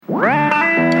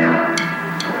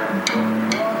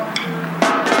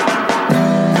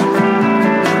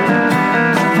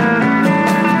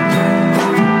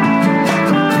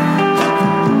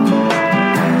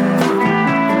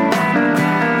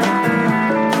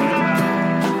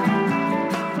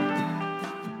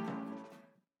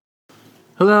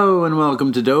Hello and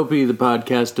welcome to Dopey, the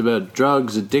podcast about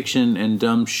drugs, addiction, and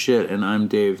dumb shit. And I'm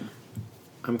Dave.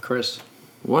 I'm Chris.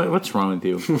 What's wrong with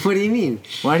you? What do you mean?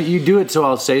 Why do you do it so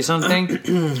I'll say something?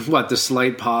 What, the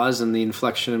slight pause and the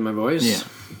inflection in my voice? Yeah.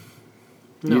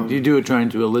 No. You do it trying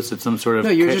to elicit some sort of... No,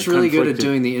 you're just really good at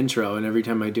doing the intro, and every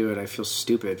time I do it, I feel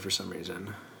stupid for some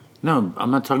reason. No,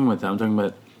 I'm not talking about that. I'm talking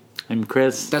about... I'm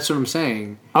Chris. That's what I'm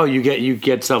saying. Oh, you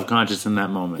get self-conscious in that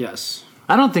moment. Yes.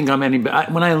 I don't think I'm any...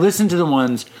 When I listen to the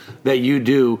ones that you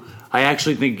do, I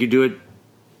actually think you do it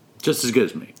just as good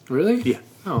as me. Really? Yeah.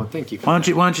 Oh, thank you. Why don't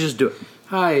you just do it?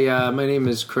 Hi, my name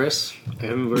is Chris,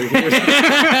 and we're here.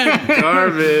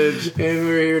 Garbage. And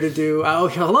we're here to do. Oh,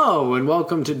 hello, and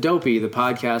welcome to Dopey, the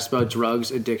podcast about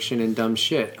drugs, addiction, and dumb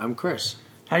shit. I'm Chris.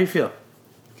 How do you feel?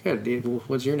 Good.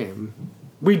 What's your name?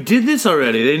 We did this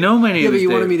already. They know my name. Yeah, but is you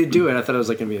Dave. wanted me to do it. I thought it was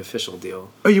like going to be an official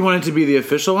deal. Oh, you wanted to be the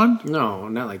official one? No,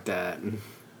 not like that.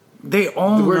 They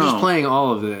all know. We're just playing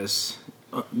all of this.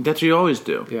 That's what you always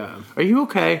do. Yeah. Are you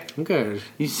okay? I'm good.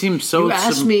 You seem so... You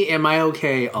ask me, am I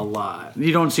okay, a lot.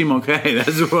 You don't seem okay.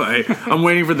 That's why. I'm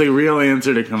waiting for the real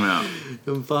answer to come out.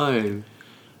 I'm fine.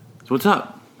 So what's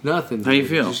up? Nothing. How you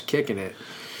feel? Just kicking it.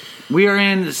 We are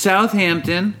in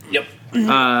Southampton. Yep.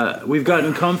 We've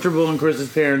gotten comfortable in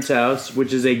Chris's parents' house,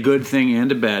 which is a good thing and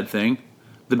a bad thing.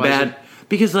 Why is it?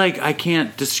 Because, I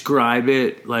can't describe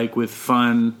it, with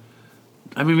fun...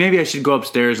 I mean, maybe I should go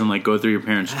upstairs and, go through your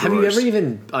parents' drawers. Have you ever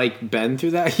even, been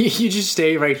through that? You just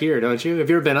stay right here, don't you? Have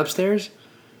you ever been upstairs?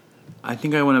 I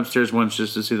think I went upstairs once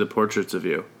just to see the portraits of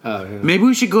you. Oh, yeah. Maybe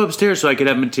we should go upstairs so I could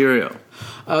have material.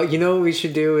 You know what we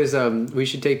should do is we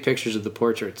should take pictures of the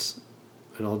portraits,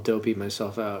 and I'll dopey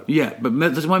myself out. Yeah, but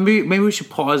maybe we should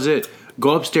pause it,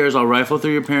 go upstairs, I'll rifle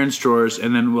through your parents' drawers,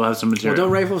 and then we'll have some material. Well,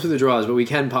 don't rifle through the drawers, but we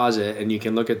can pause it, and you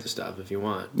can look at the stuff if you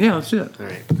want. Yeah, let's do it. All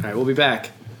right, we'll be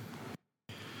back.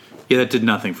 Yeah, that did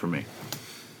nothing for me.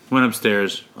 Went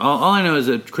upstairs. All I know is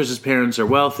that Chris's parents are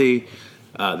wealthy.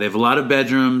 They have a lot of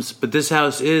bedrooms, but this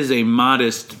house is a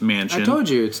modest mansion. I told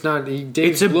you, it's not...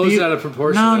 Dave blows it out of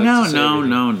proportion.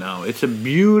 No. It's a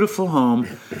beautiful home,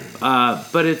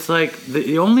 but it's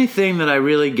the only thing that I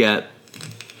really get,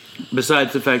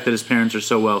 besides the fact that his parents are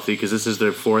so wealthy, because this is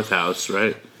their fourth house,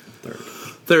 right?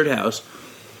 Third house,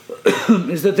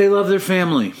 is that they love their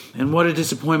family, and what a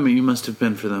disappointment you must have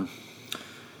been for them.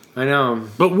 I know.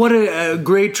 But what a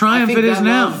great triumph it is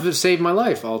now. I think that love saved my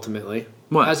life, ultimately.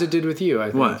 What? As it did with you,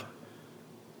 I think. What?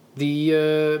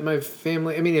 My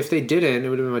family... I mean, if they didn't, it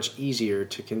would have been much easier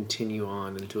to continue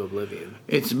on into oblivion.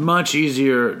 It's much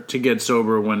easier to get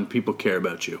sober when people care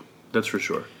about you. That's for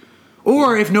sure.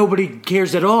 Or if nobody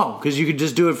cares at all, because you could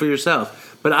just do it for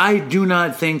yourself. But I do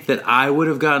not think that I would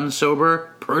have gotten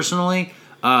sober, personally,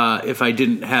 if I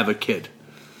didn't have a kid.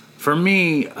 For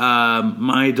me,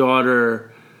 my daughter...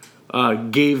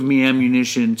 gave me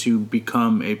ammunition to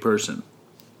become a person.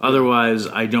 Otherwise,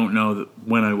 I don't know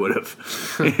when I would have.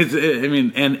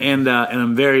 And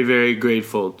I'm very, very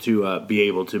grateful to be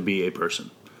able to be a person.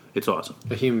 It's awesome.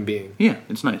 A human being. Yeah,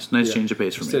 it's nice. Nice change of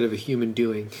pace for me. Instead of a human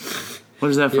doing. What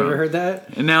is that from? You ever heard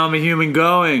that? And now I'm a human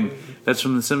going. That's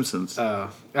from The Simpsons. Oh.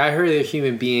 I heard the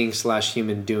human being /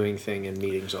 human doing thing in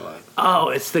meetings a lot. Oh,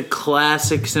 it's the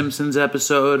classic Simpsons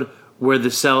episode where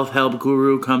the self-help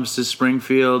guru comes to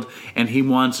Springfield and he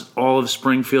wants all of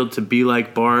Springfield to be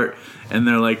like Bart, and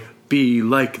they're like, be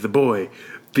like the boy,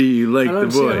 be like the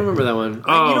boy. I don't remember that one.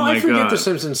 Oh, I forget God. The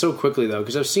Simpsons so quickly, though,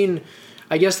 because I've seen,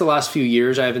 I guess the last few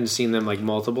years I haven't seen them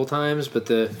multiple times, but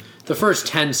the first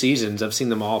 10 seasons I've seen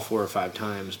them all 4 or 5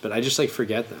 times, but I just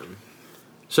forget them.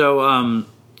 So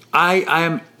I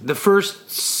am the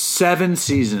first 7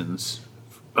 seasons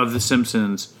of The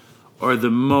Simpsons are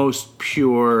the most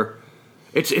pure.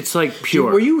 It's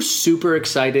pure. Were you super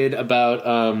excited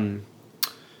about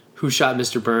Who Shot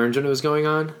Mr. Burns when it was going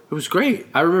on? It was great.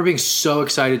 I remember being so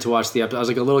excited to watch the episode. I was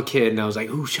like a little kid, and I was like,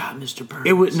 "Who shot Mr.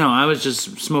 Burns?" I was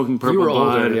just smoking purple. You were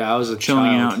blood, older, yeah. I was a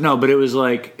chilling child. out. No, but it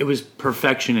was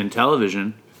perfection in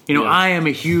television. I am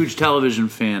a huge television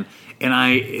fan, and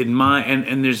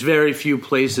and there's very few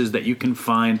places that you can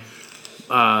find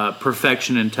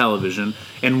perfection in television,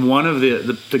 and one of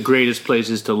the greatest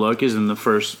places to look is in the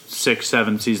first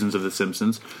 6-7 seasons of The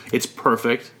Simpsons. It's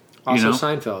perfect. Also,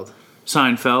 Seinfeld.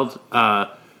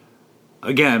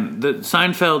 Again, the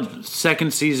Seinfeld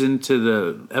second season to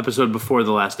the episode before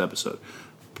the last episode.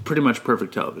 Pretty much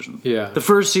perfect television. Yeah. The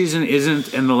first season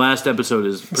isn't, and the last episode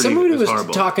is pretty Somebody was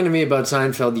horrible. talking to me about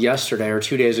Seinfeld yesterday or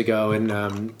 2 days ago,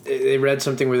 and they read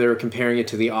something where they were comparing it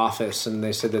to The Office, and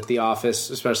they said that The Office,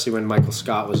 especially when Michael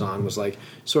Scott was on, was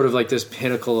sort of this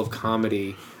pinnacle of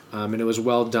comedy, and it was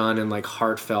well done and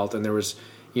heartfelt, and there was,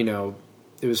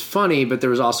 it was funny, but there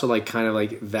was also like kind of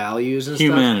like values and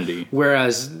humanity. Stuff.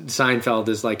 Whereas Seinfeld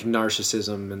is like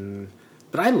narcissism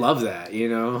but I love that, you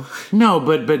know. No,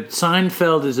 but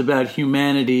Seinfeld is about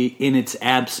humanity in its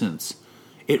absence.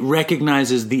 It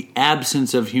recognizes the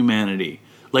absence of humanity.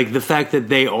 Like the fact that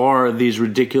they are these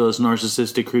ridiculous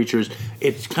narcissistic creatures,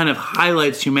 it kind of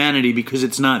highlights humanity because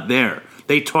it's not there.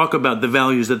 They talk about the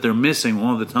values that they're missing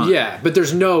all the time. Yeah, but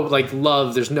there's no like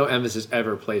love. There's no emphasis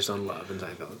ever placed on love in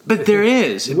Seinfeld. But there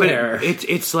is. Where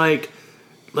it's like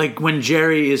when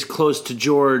Jerry is close to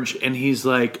George and he's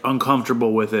like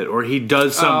uncomfortable with it, or he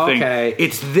does something. Okay.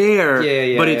 It's there,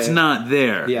 but it's not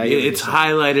there. Yeah, it's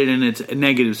highlighted in its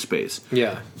negative space.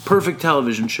 Yeah, perfect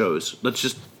television shows. Let's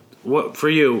just what for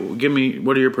you? Give me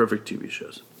what are your perfect TV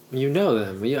shows? You know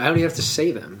them. I don't even have to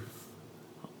say them.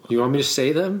 You want me to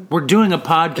say them? We're doing a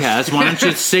podcast. Why don't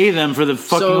you say them for the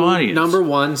fucking audience? Number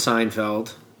one,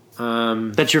 Seinfeld.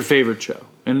 That's your favorite show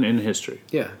in history?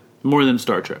 Yeah. More than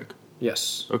Star Trek?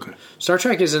 Yes. Okay. Star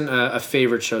Trek isn't a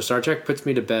favorite show. Star Trek puts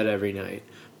me to bed every night,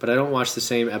 but I don't watch the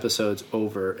same episodes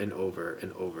over and over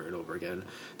and over and over again.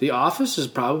 The Office is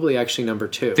probably actually number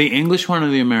 2. The English one or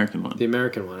the American one? The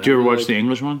American one. Do you ever watch the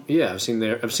English one? Yeah, I've seen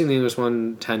the English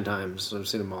one 10 times. I've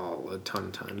seen them all a ton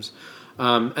of times.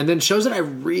 And then shows that I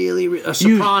really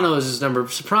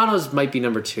Sopranos might be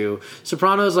number 2.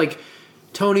 Sopranos, like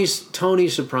Tony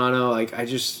Soprano, like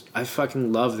I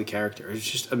fucking love the character. It's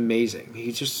just amazing.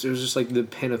 It was just like the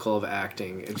pinnacle of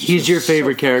acting. He's your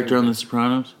favorite character on The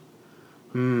Sopranos?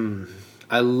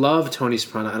 I love Tony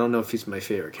Soprano. I don't know if he's my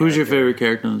favorite character. Who's your favorite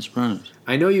character on The Sopranos?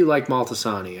 I know you like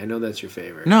Maltasani. I know that's your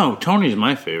favorite. No, Tony's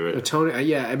my favorite. Tony,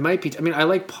 yeah, it might be. I mean, I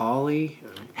like Paulie.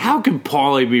 How can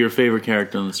Paulie be your favorite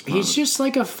character on The Sopranos? He's just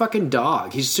like a fucking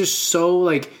dog. He's just so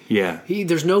like... Yeah.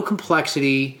 There's no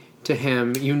complexity to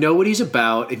him. You know what he's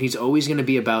about, and he's always going to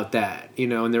be about that, you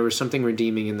know, and there was something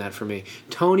redeeming in that for me.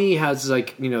 Tony has,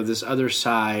 like, you know, this other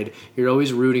side. You're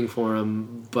always rooting for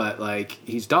him, but, like,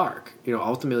 he's dark. You know,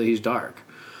 ultimately he's dark.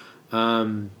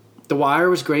 The Wire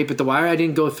was great, but The Wire I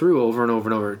didn't go through over and over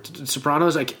and over.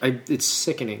 Sopranos, it's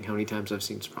sickening how many times I've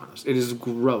seen Sopranos. It is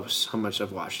gross how much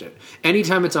I've watched it.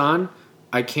 Anytime it's on,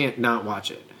 I can't not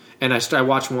watch it. And I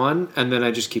watch one, and then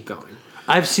I just keep going.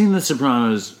 I've seen The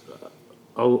Sopranos...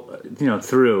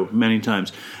 through many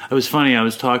times. It was funny. I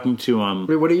was talking to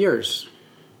Wait, what are yours?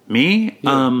 Me.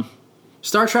 Yeah.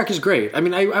 Star Trek is great. I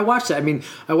mean, I watched that. I mean,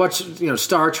 I watched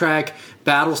Star Trek,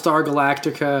 Battlestar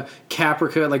Galactica,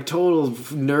 Caprica, like total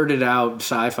nerded out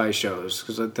sci-fi shows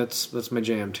because that's my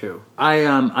jam too.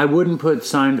 I wouldn't put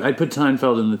I'd put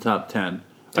Seinfeld in the top 10.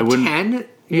 Top 10?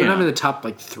 You're not in the top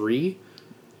 3.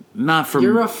 Not for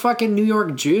You're a fucking New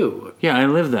York Jew. Yeah, I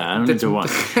live that. I don't need to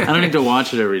watch. I don't need to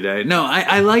watch it every day. No,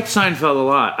 I like Seinfeld a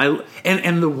lot.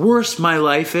 And the worse my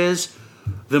life is,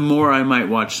 the more I might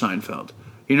watch Seinfeld.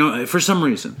 You know, for some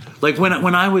reason, like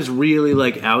when I was really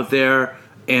like out there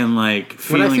and like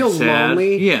feeling when I feel sad,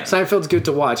 lonely, yeah, Seinfeld's good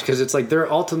to watch because it's like they're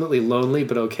ultimately lonely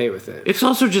but okay with it. It's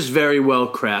also just very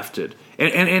well crafted.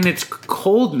 And its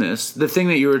coldness, the thing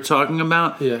that you were talking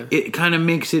about, it kind of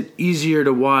makes it easier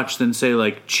to watch than, say,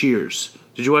 like Cheers.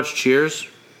 Did you watch Cheers?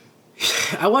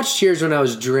 I watched Cheers when I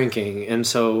was drinking, and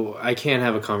so I can't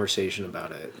have a conversation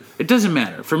about it. It doesn't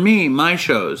matter. For me, my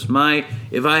shows,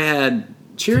 if I had...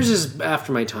 Cheers is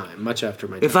after my time, much after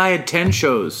my time. If I had 10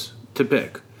 shows to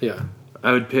pick,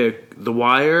 I would pick The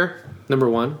Wire. Number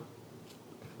 1?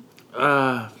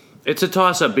 It's a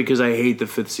toss-up because I hate the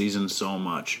 5th season so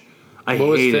much. What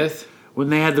was 5th? When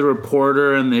they had the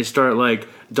reporter and they start like...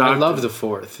 I love the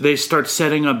 4th. They start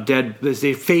setting up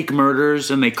they fake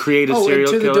murders and they create a serial killer.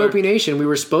 Oh, and to the Dopey Nation, we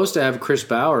were supposed to have Chris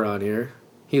Bauer on here.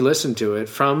 He listened to it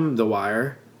from The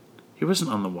Wire. He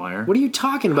wasn't on The Wire. What are you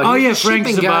talking about? Oh, yeah, Frank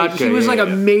Sabatka. He was like a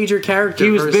major character.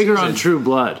 He was bigger on True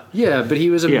Blood. Yeah, but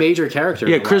he was a major character.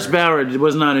 Yeah, Chris Bauer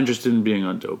was not interested in being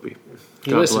on Dopey.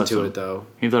 He listened to it, though.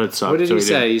 He thought it sucked. What did he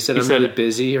say? He said, I'm really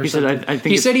busy or something? Said, I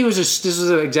think he said he was this is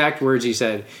the exact words he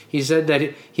said. He said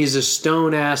that he's a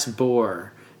stone-ass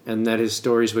bore and that his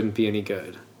stories wouldn't be any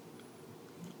good.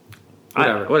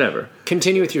 Whatever.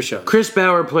 Continue with your show. Chris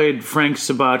Bauer played Frank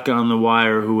Sabatka on The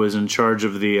Wire, who was in charge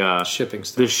of the shipping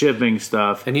stuff. The shipping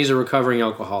stuff, and he's a recovering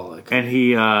alcoholic. And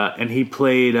he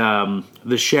played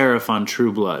the sheriff on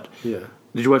True Blood. Yeah.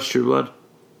 Did you watch True Blood?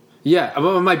 Yeah.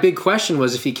 Well, my big question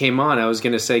was if he came on, I was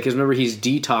going to say because remember he's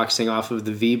detoxing off of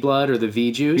the V blood or the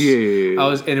V juice. Yeah.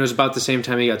 And it was about the same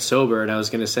time he got sober, and I was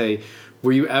going to say,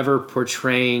 were you ever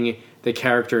portraying the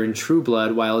character in True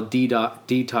Blood while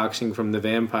detoxing from the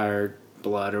vampire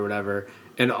blood or whatever,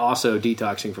 and also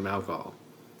detoxing from alcohol?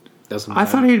 doesn't I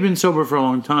matter. thought he'd been sober for a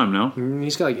long time, no?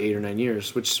 He's got like 8 or 9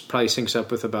 years, which probably syncs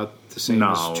up with about the same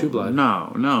as True Blood.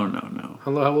 No.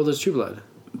 How old is True Blood?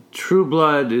 True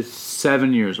Blood is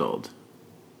 7 years old.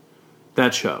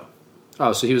 That show.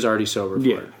 Oh, so he was already sober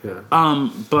for it. Yeah.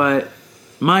 But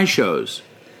my shows,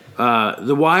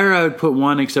 The Wire I would put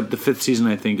 1, except the 5th season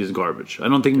I think is garbage. I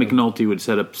don't think McNulty would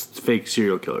set up fake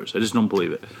serial killers. I just don't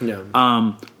believe it.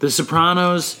 Yeah. The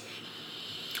Sopranos,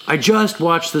 I just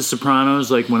watched The Sopranos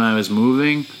like when I was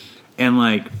moving, and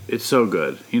like it's so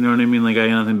good. You know what I mean? Like I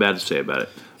got nothing bad to say about it.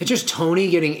 It's just Tony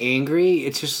getting angry.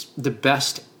 It's just the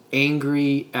best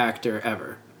angry actor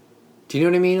ever. Do you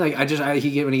know what I mean? Like when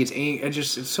he gets angry,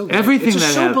 it's so everything it's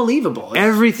just so believable.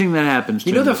 Everything that happens.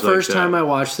 You know, the first time I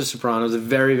watched The Sopranos, the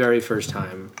very, very first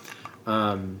time.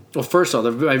 Well, first of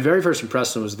all, my very first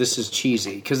impression was this is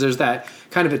cheesy because there's that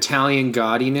kind of Italian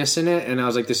gaudiness in it, and I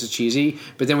was like, this is cheesy.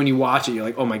 But then when you watch it, you're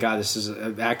like, oh my god, this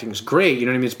is acting is great. You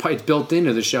know what I mean? It's built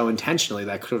into the show intentionally.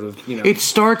 That could have, you know, it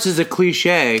starts as a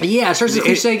cliche. Yeah, it starts as a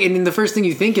cliche, and then the first thing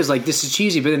you think is like, this is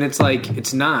cheesy, but then it's like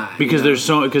it's not because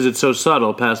because it's so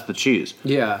subtle past the cheese.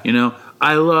 Yeah, you know,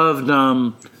 I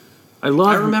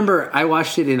remember I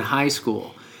watched it in high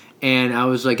school, and I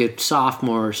was like a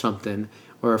sophomore or something.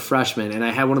 Or a freshman, and I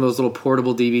had one of those little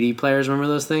portable DVD players. Remember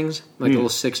those things? Like a little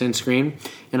 6-inch screen.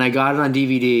 And I got it on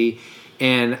DVD,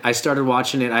 and I started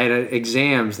watching it. I had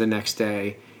exams the next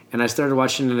day, and I started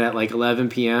watching it at like 11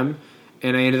 p.m.,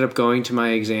 and I ended up going to my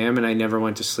exam, and I never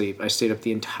went to sleep. I stayed up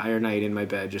the entire night in my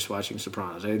bed just watching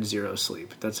Sopranos. I had 0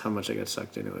 sleep. That's how much I got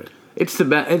sucked into it. It's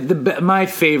my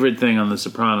favorite thing on The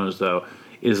Sopranos, though,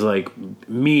 is like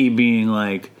me being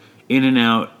like in and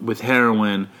out with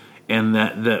heroin. And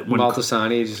that when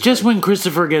Baltasani just when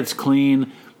Christopher gets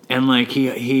clean and like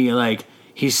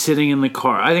he's sitting in the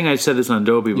car. I think I said this on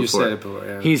Dopey before. You said it before,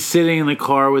 yeah. He's sitting in the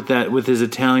car with his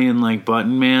Italian like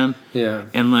button man. Yeah.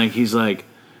 And like he's should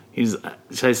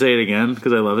I say it again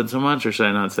because I love it so much, or should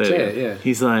I not say it? Yeah.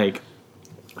 He's like,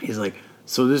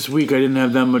 so this week I didn't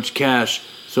have that much cash,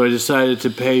 so I decided to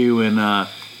pay you in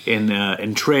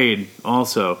trade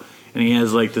also. And he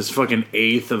has like this fucking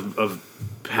eighth of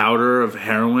powder of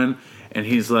heroin, and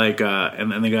he's like,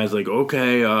 and the guy's like,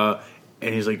 okay,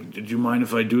 and he's like, do you mind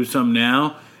if I do some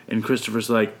now? And Christopher's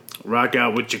like, rock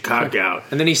out with your cock out.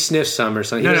 And then he sniffs some or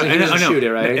something. He doesn't shoot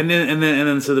it, right? And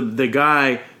then so the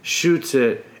guy shoots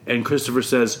it, and Christopher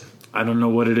says, I don't know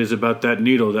what it is about that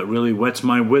needle that really wets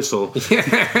my whistle.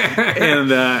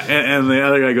 and the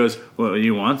other guy goes, well,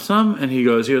 you want some? And he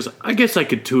goes, I guess I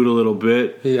could toot a little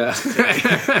bit. Yeah.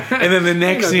 And then the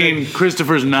next scene,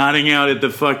 Christopher's nodding out at the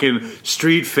fucking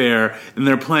street fair, and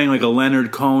they're playing like a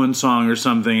Leonard Cohen song or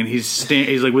something, and he's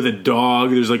like with a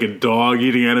dog. There's like a dog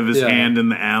eating out of his hand in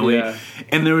the alley. Yeah.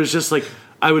 And there was just like,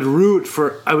 I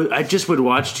just would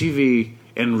watch TV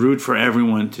and root for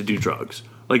everyone to do drugs.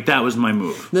 Like, that was my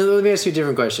move. Now, let me ask you a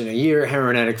different question. You're a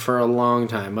heroin addict for a long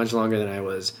time, much longer than I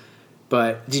was.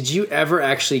 But did you ever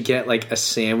actually get, like, a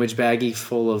sandwich baggie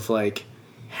full of, like,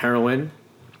 heroin?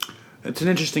 It's an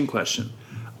interesting question.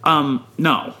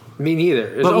 No. Me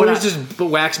neither. It was always just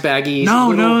wax baggies.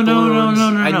 No.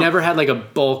 I never had, like, a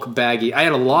bulk baggie. I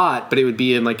had a lot, but it would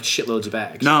be in, like, shitloads of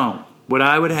bags. No. What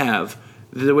I would have...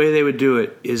 The way they would do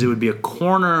it is it would be a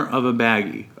corner of a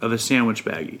baggie, of a sandwich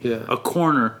baggie. Yeah. A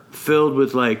corner filled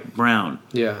with like brown.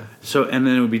 Yeah. So and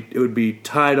then it would be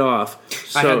tied off.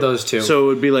 So, I had those too. So it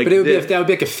would be like, but that would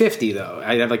be like a 50 though.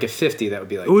 I'd have like a 50 that would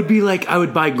be like. It would be like I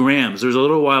would buy grams. There was a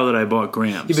little while that I bought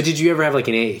grams. Yeah, but did you ever have like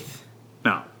an eighth?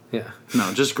 No. Yeah.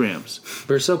 No, just grams.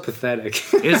 We're so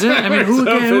pathetic. Is it? I mean, who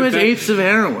has eighths of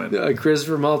heroin?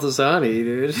 Christopher Maltasani,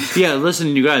 dude. Yeah,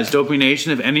 listen, you guys, Dopey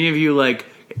Nation. If any of you like.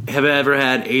 Have ever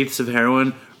had eighths of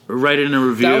heroin? Write it in a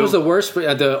review. That was the worst.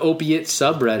 The opiate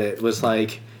subreddit was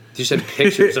like, you said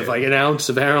pictures of like an ounce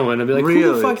of heroin. I'd be like,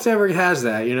 who the fuck ever has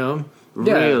that, you know?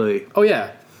 Yeah. Really? Oh,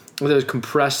 yeah. Well, there was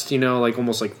compressed, you know, like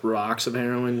almost like rocks of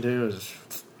heroin, too.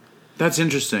 That's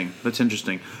interesting. But then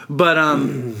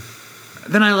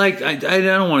I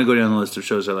don't want to go down the list of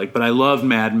shows I like, but I love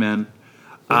Mad Men.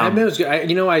 Mad Men was good.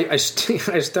 I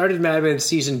started Mad Men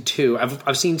season 2.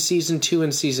 I've seen season 2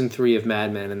 and season 3 of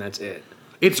Mad Men, and that's it.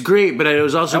 It's great, but it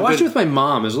was also. I watched it with my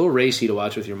mom. It was a little racy to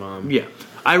watch with your mom. Yeah,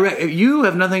 you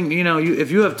have nothing. You know,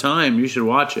 if you have time, you should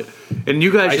watch it, and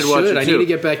you guys should watch it too. I need to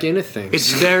get back into things.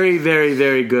 It's very, very,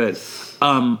 very good.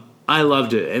 I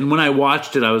loved it, and when I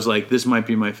watched it, I was like, "This might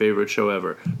be my favorite show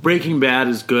ever." Breaking Bad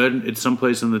is good. It's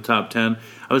someplace in the top 10.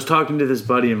 I was talking to this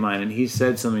buddy of mine, and he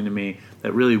said something to me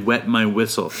that really wet my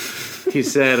whistle. He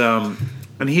said,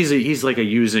 and he's like a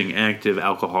using active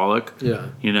alcoholic. Yeah.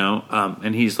 You know,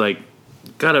 and he's like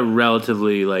got a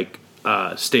relatively like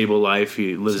stable life.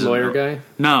 He lives This lawyer guy?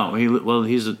 No,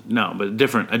 but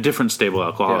a different stable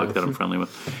alcoholic that I'm friendly with.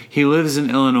 He lives in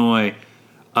Illinois.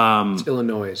 It's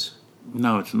Illinois.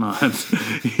 No, it's not.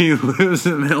 He lives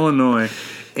in Illinois,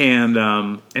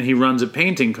 and he runs a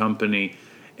painting company.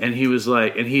 And he was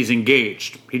like, and he's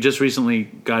engaged. He just recently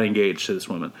got engaged to this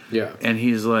woman. Yeah. And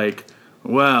he's like,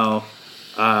 well,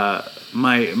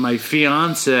 my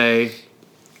fiance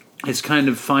is kind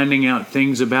of finding out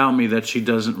things about me that she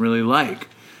doesn't really like.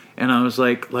 And I was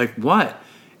like what?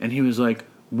 And he was like,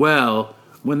 well,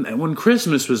 when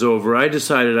Christmas was over, I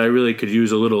decided I really could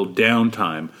use a little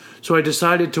downtime. So I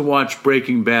decided to watch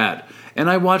Breaking Bad. And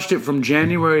I watched it from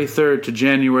January 3rd to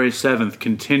January 7th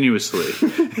continuously.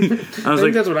 I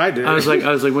think that's what I did. I was like,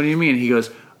 what do you mean? He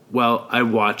goes, well, I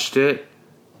watched it,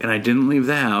 and I didn't leave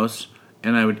the house,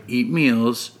 and I would eat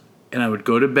meals, and I would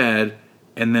go to bed,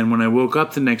 and then when I woke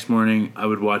up the next morning, I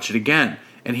would watch it again.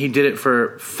 And he did it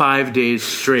for 5 days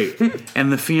straight. And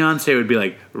the fiance would be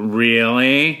like,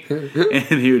 really?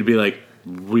 And he would be like,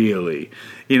 really?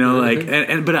 You know, like,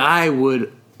 but I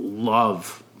would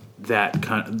love that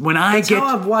kind of, That's how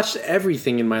I've watched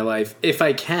everything in my life, if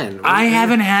I can. I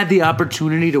haven't had the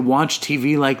opportunity to watch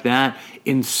TV like that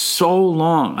in so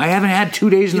long. I haven't had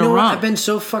 2 days in a row. I've been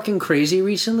so fucking crazy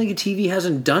recently. TV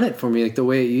hasn't done it for me like the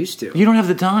way it used to. You don't have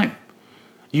the time.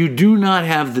 You do not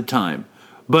have the time.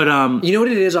 But you know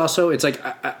what it is also? It's like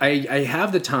I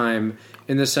have the time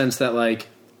in the sense that like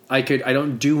I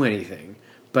don't do anything.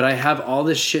 But I have all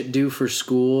this shit due for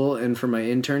school and for my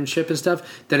internship and stuff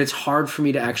that it's hard for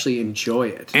me to actually enjoy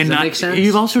it. Does that make sense?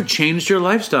 You've also changed your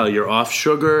lifestyle. You're off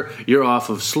sugar. You're off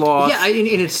of sloth. Yeah, and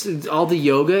it's all the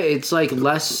yoga. It's like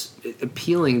less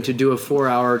appealing to do a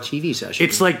 4-hour TV session.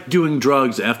 It's like doing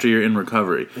drugs after you're in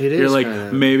recovery. It is. You're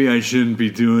like, maybe I shouldn't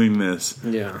be doing this.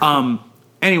 Yeah.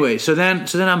 Anyway, so then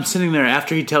I'm sitting there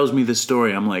after he tells me this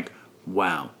story. I'm like,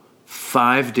 wow.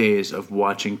 5 days of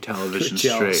watching television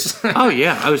straight. Oh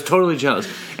yeah, I was totally jealous.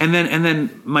 And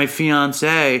then my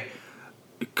fiance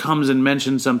comes and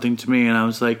mentions something to me, and I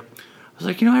was like,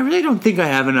 I really don't think I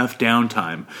have enough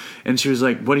downtime. And she was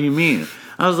like, what do you mean?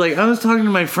 I was like, I was talking to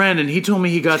my friend, and he told me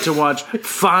he got to watch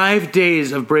 5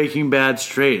 days of Breaking Bad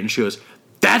straight. And she goes,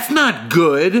 that's not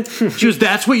good. She goes,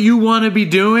 that's what you want to be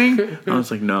doing? I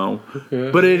was like, no,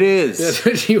 but it is. That's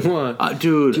what you want,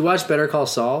 dude. Did you watch Better Call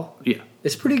Saul? Yeah.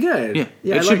 It's pretty good.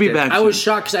 Yeah, it should be back I soon. was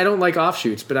shocked because I don't like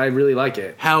offshoots, but I really like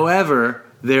it. However,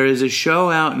 there is a show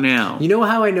out now. You know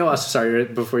how I know? Sorry,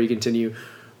 before you continue.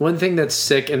 One thing that's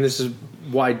sick, and this is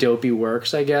why Dopey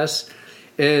works, I guess,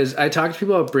 is I talk to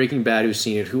people about Breaking Bad who've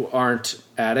seen it, who aren't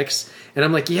addicts, and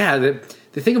I'm like, yeah,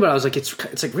 the thing about it, I was like,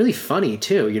 it's like really funny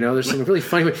too, you know? There's some really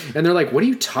funny, and they're like, what are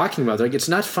you talking about? They're like, it's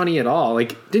not funny at all.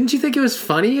 Like, didn't you think it was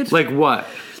funny? Like what?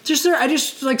 I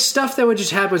just like stuff that would just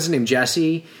happen. What's his name?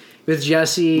 Jesse. With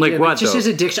Jesse, like what? Just though? his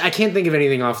addiction. I can't think of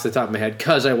anything off the top of my head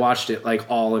because I watched it like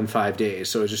all in 5 days,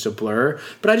 so it was just a blur.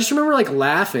 But I just remember like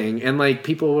laughing, and like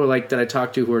people were like that I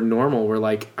talked to who are normal were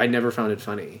like, I never found it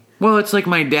funny. Well, it's like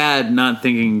my dad not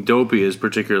thinking Dopey is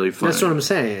particularly funny. That's what I'm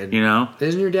saying. You know,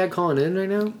 isn't your dad calling in right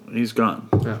now? He's gone.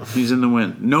 Oh. He's in the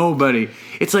wind. Nobody.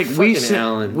 It's like we set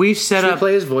Alan. Should up.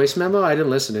 Play his voice memo. I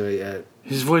didn't listen to it yet.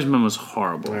 His voice memo was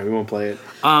horrible. All right, we won't play it.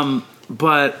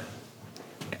 But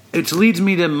it leads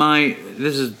me to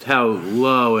this is how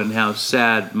low and how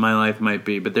sad my life might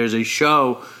be, but there's a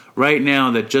show right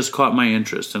now that just caught my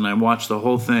interest, and I watched the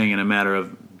whole thing in a matter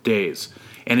of days.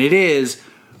 And it is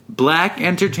Black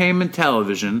Entertainment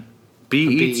Television,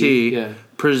 BET,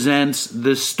 presents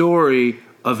the story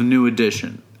of New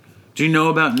Edition. Do you know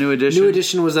about New Edition? New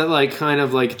Edition was that like kind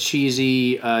of like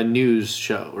cheesy news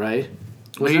show, right?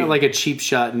 Wasn't it like a cheap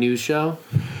shot news show?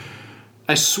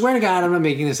 I swear to God, I'm not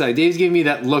making this up. Dave's giving me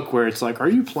that look where it's like, "Are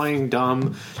you playing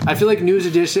dumb?" I feel like New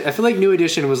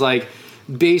Edition was like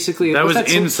basically that was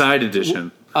Inside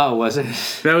Edition. Oh, was it?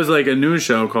 That was like a news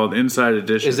show called Inside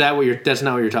Edition. Is that what that's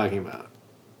not what you're talking about?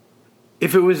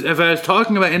 If I was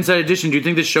talking about Inside Edition, do you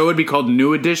think the show would be called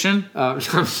New Edition? I'm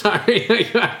sorry,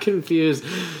 I'm confused.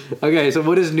 Okay, so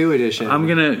what is New Edition? I'm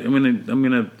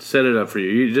gonna set it up for you.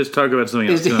 You just talk about something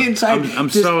else. I'm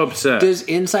so upset. Does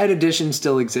Inside Edition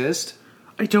still exist?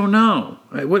 I don't know.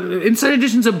 Inside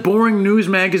Edition's a boring news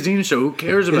magazine show. Who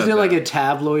cares about that? Isn't it like a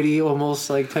tabloidy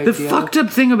almost like type deal? The fucked up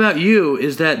thing about you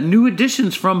is that New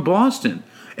Edition's from Boston,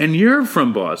 and you're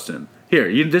from Boston.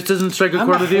 Here, this doesn't strike a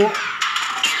chord with you?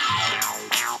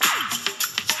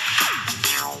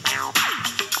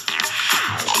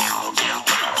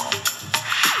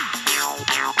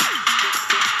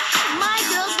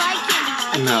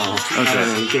 No.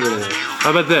 Okay. Get rid of it. How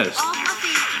about this?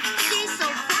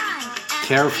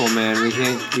 Careful, man.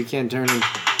 We can't turn him.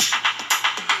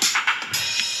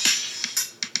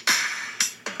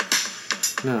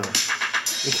 No.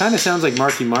 It kind of sounds like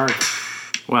Marky Mark.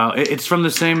 Wow, it's from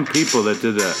the same people that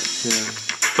did that. Yeah.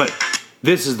 But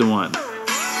this is the one.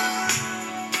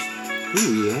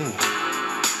 Ooh, yeah.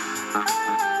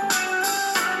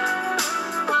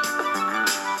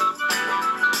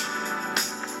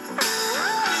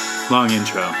 Long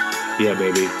intro. Yeah,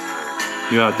 baby.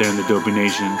 You out there in the Dopey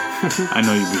Nation. I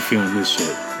know you be feeling this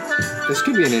shit. This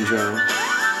could be an intro.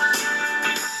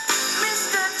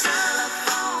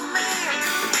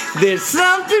 There's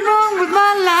something wrong with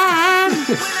my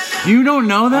line. You don't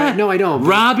know that? No, I don't.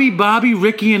 Robbie, Bobby,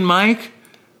 Ricky, and Mike.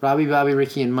 Robbie, Bobby,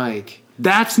 Ricky, and Mike.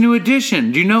 That's New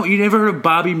Edition. Do you know? You never heard of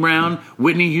Bobby Brown,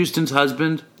 Whitney Houston's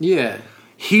husband? Yeah.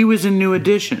 He was in New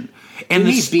Edition. And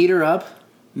Didn't he beat her up?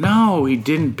 No, he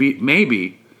didn't beat.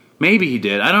 Maybe he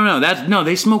did. I don't know.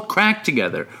 They smoked crack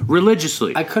together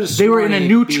religiously. I could have. They were in a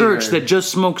new church that just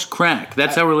smokes crack.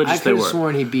 That's how religious they were. I could have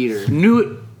sworn he beat her.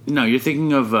 No, you're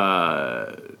thinking of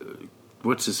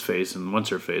what's his face and what's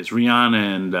her face?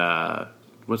 Rihanna and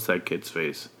what's that kid's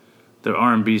face? The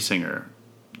R&B singer.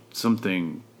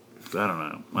 Something. I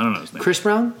don't know his name. Chris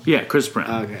Brown? Yeah, Chris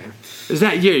Brown. Okay. Is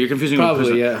that you're confusing me with Chris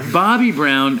Brown. Yeah. Bobby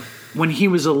Brown, when he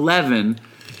was 11,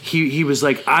 he was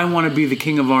like, I want to be the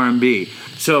king of R&B.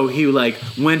 So he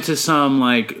went to some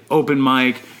open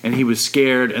mic and he was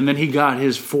scared, and then he got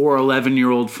his 4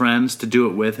 11-year-old friends to do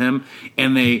it with him,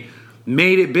 and they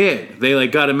made it big. They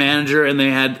got a manager and they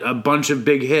had a bunch of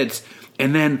big hits,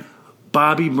 and then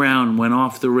Bobby Brown went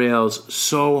off the rails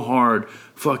so hard,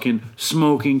 fucking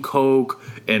smoking coke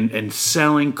and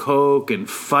selling coke and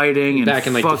fighting and back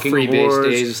in the fucking freebase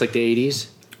days, it's like the 80s.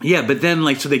 Yeah, but then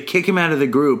so they kick him out of the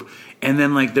group, and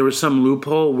then there was some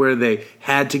loophole where they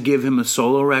had to give him a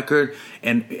solo record,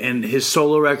 and his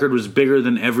solo record was bigger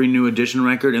than every New Edition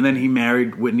record, and then he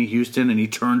married Whitney Houston and he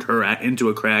turned her into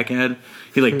a crackhead.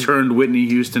 He turned Whitney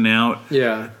Houston out.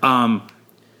 Yeah.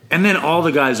 And then all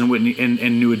the guys in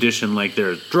New Edition,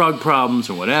 their drug problems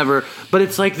and whatever. But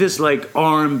it's this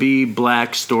R&B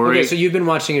black story. Okay, so you've been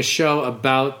watching a show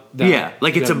about that. Yeah,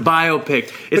 it's a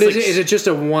biopic. It's but is it just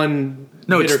a one?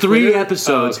 No, it's 3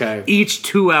 episodes, each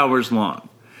 2 hours long.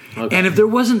 Okay. And if there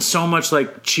wasn't so much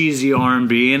cheesy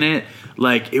R&B in it,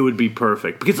 it would be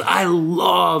perfect. Because I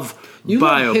love biopics.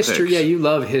 Love history. Yeah, you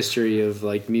love history of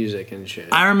music and shit.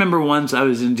 I remember once I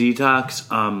was in detox,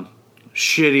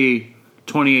 shitty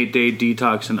 28-day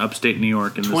detox in upstate New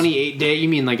York. 28-day? You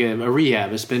mean a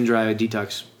rehab, a spin dry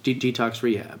detox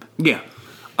rehab? Yeah.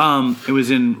 It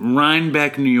was in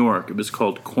Rhinebeck, New York. It was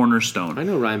called Cornerstone. I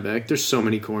know Rhinebeck. There's so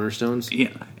many cornerstones. Yeah.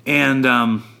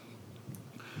 And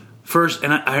first,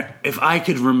 and if I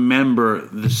could remember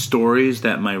the stories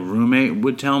that my roommate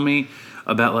would tell me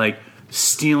about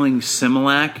stealing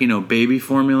Similac, baby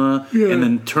formula, and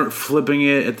then flipping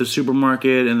it at the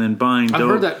supermarket and then buying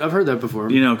dope. I've heard that before.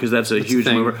 Because that's a huge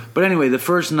mover. But anyway, the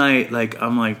first night,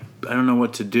 I'm I don't know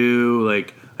what to do.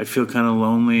 I feel kind of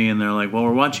lonely, and they're well,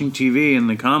 we're watching TV in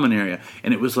the common area,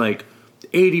 and it was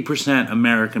 80%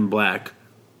 American black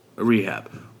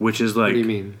rehab, which is What do you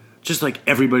mean? Just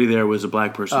everybody there was a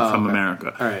black person from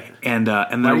America. All right. And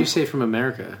why do you say from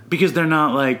America? Because they're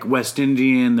not West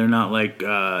Indian, they're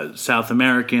not South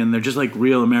American, they're just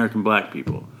real American black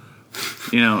people.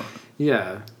 Yeah.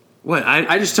 What?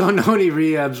 I just don't know any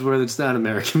rehabs where it's not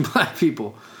American black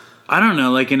people. I don't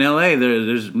know. In L.A.,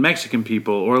 there's Mexican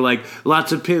people, or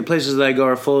lots of places that I go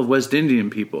are full of West Indian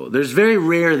people. There's very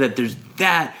rare that there's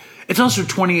that. It's also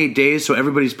 28 days, so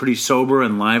everybody's pretty sober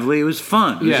and lively. It was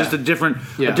fun. It was just a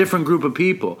different group of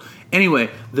people. Anyway,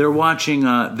 they're watching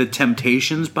the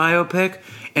Temptations biopic,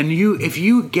 and if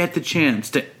you get the chance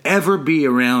to ever be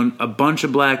around a bunch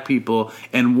of black people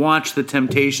and watch the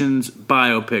Temptations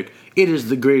biopic, it is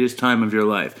the greatest time of your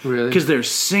life. Really? Because they're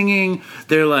singing,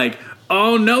 they're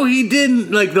oh no, he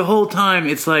didn't! The whole time,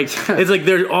 it's it's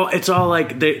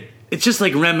just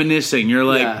reminiscing.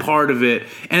 You're part of it,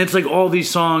 and it's all these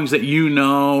songs that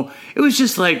It was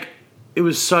just it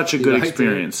was such a good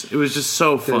experience. It was just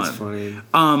so fun. That's funny.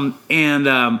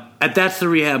 That's the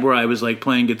rehab where I was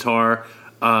playing guitar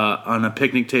on a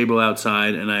picnic table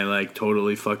outside, and I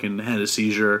totally fucking had a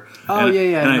seizure. Oh, and,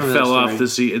 yeah. And I fell off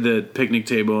the picnic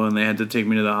table, and they had to take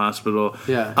me to the hospital.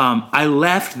 Yeah. I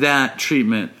left that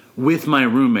treatment with my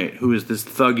roommate, who is this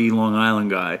thuggy Long Island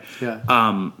guy.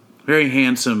 Yeah. Very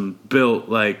handsome, built,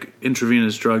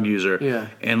 intravenous drug user. Yeah.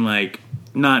 And,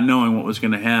 not knowing what was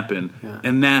going to happen. Yeah.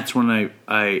 And that's when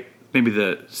I maybe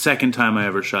the second time I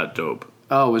ever shot dope.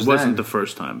 Oh, it wasn't the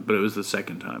first time, but it was the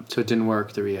second time. So it didn't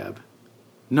work, the rehab?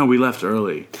 No, we left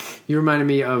early. You reminded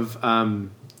me of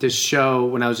this show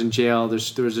when I was in jail.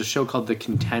 There was a show called The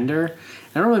Contender.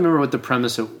 I don't really remember what the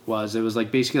premise it was. It was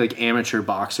like basically like amateur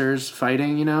boxers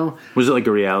fighting, you know? Was it like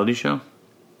a reality show?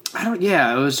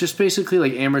 Yeah, it was just basically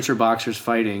like amateur boxers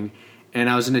fighting. And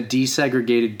I was in a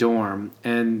desegregated dorm,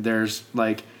 and there's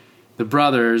like the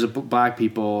brothers, black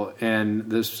people, and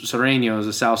the Sureños,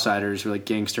 the Southsiders, who are like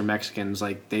gangster Mexicans,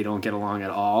 like they don't get along at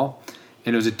all.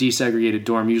 And it was a desegregated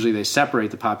dorm. Usually they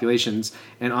separate the populations.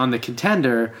 And on The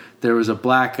Contender, there was a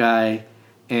black guy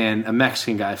and a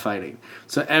Mexican guy fighting.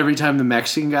 So every time the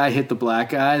Mexican guy hit the black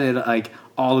guy, they'd like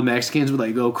all the Mexicans would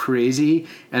like go crazy,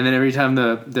 and then every time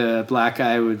the black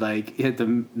guy would like hit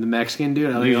the Mexican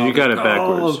dude, you got it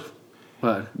backwards.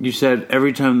 What? You said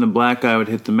every time the black guy would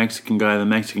hit the Mexican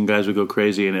guys would go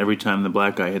crazy, and every time the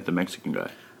black guy hit the Mexican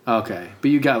guy. Okay,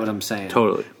 but you got what I'm saying.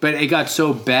 Totally. But it got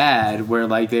so bad where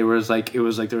like there was like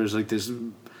this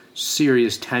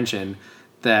serious tension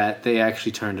that they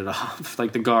actually turned it off.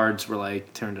 Like the guards were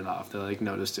like turned it off. They like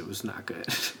noticed it was not good.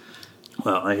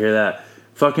 Well, I hear that.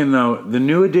 Fucking though, the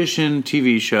New Edition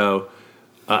TV show,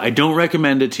 I don't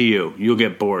recommend it to you. You'll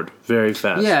get bored very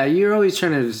fast. Yeah, you're always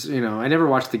trying to, I never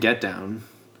watched The Get Down.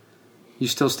 You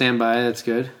still stand by it? That's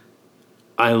good.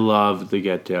 I love The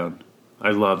Get Down.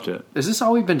 I loved it. Is this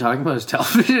all we've been talking about is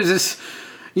television? Is this,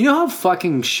 you know how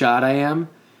fucking shot I am?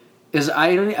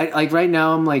 I like right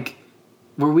now I'm like,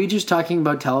 were we just talking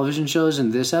about television shows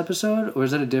in this episode, or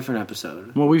is that a different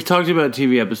episode? Well, we've talked about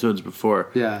TV episodes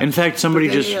before. Yeah. In fact, somebody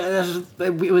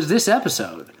it was this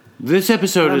episode. This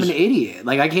episode I'm an idiot.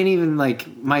 Like I can't even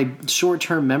my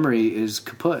short-term memory is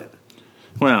kaput.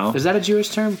 Well, is that a Jewish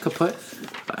term, kaput?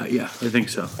 Yeah, I think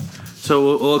so.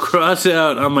 So we'll cross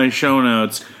out on my show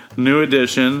notes. New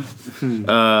Edition.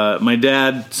 My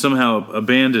dad somehow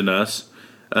abandoned us.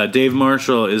 Dave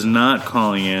Marshall is not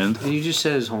calling in. You just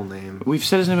said his whole name. We've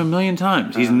said his name a million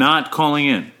times. He's not calling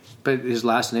in. But his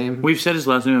last name? We've said his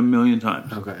last name a million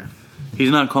times. Okay. He's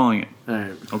not calling in. All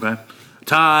right. Okay.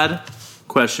 Todd, ?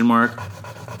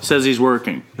 Says he's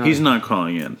working. He's not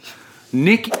calling in.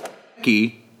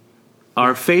 Nikki,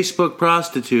 our Facebook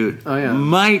prostitute,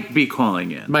 might be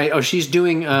calling in. She's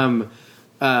doing... so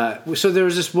there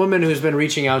was this woman who's been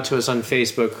reaching out to us on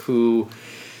Facebook who...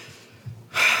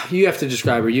 You have to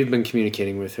describe her. You've been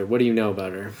communicating with her. What do you know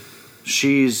about her?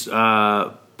 She's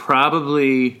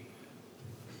probably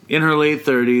in her late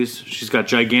 30s. She's got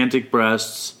gigantic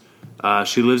breasts.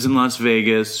 She lives in Las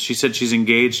Vegas. She said she's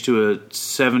engaged to a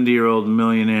 70-year-old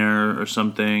millionaire or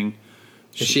something.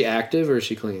 Is she active or is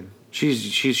she clean? She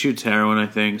shoots heroin, I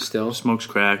think. Still? Smokes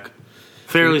crack.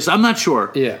 I'm not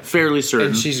sure. Yeah. Fairly certain.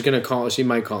 And she's going to call. She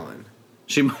might call in.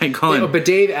 She might call in. But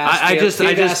Dave asked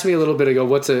asked me a little bit ago,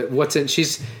 what's in...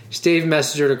 Dave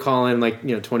messaged her to call in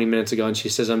 20 minutes ago, and she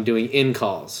says, I'm doing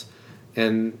in-calls.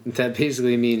 And that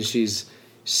basically means she's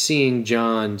seeing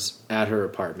Johns at her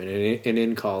apartment. And an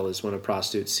in-call is when a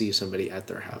prostitute sees somebody at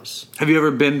their house. Have you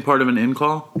ever been part of an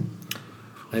in-call?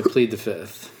 I plead the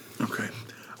fifth. Okay.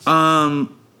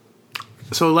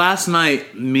 So last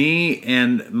night, me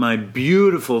and my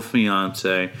beautiful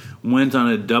fiance went on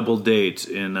a double date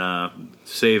in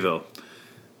Sayville.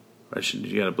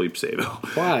 You gotta bleep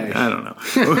Sayville. Why? I don't know.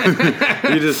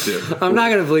 You just do. I'm not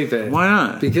gonna bleep it. Why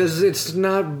not? Because it's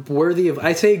not worthy of...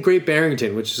 I say Great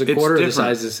Barrington, which is a quarter of the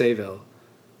size of Sayville.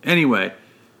 Anyway,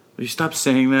 will you stop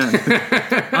saying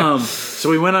that? So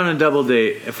we went on a double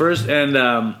date at first,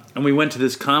 and we went to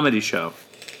this comedy show.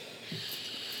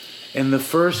 And the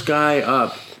first guy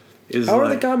up is How are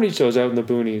the comedy shows out in the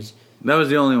boonies? That was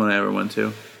the only one I ever went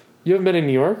to. You haven't been in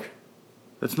New York?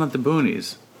 That's not the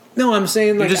boonies. No, I'm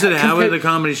saying You just said how are the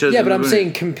comedy shows? Yeah, but I'm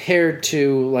saying compared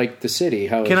to the city.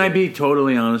 How? Can I be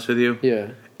totally honest with you?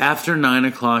 Yeah. After 9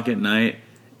 o'clock at night,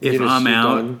 if I'm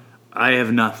out, done. I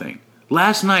have nothing.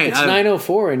 Last night it's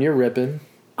 9:04 and you're ripping.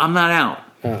 I'm not out.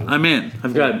 Oh. I'm in.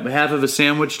 I've got half of a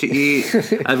sandwich to eat.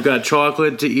 I've got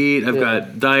chocolate to eat. I've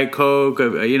got Diet Coke.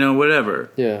 Whatever.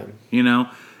 Yeah.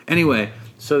 Anyway,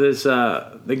 so this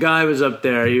the guy was up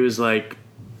there. He was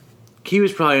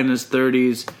probably in his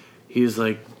 30s. He was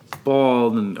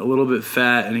bald and a little bit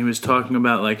fat, and he was talking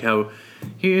about how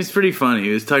he was pretty funny. He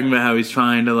was talking about how he's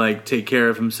trying to take care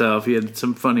of himself. He had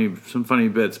some funny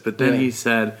bits, but then he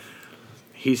said,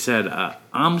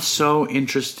 I'm so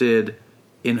interested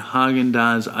in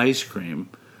Haagen-Dazs ice cream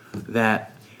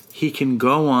that he can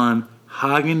go on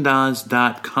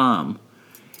Haagen-Dazs.com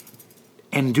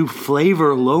and do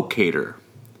flavor locator.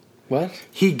 What?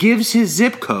 He gives his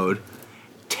zip code,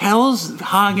 tells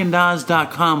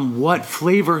Haagen-Dazs.com what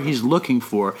flavor he's looking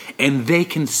for, and they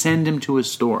can send him to his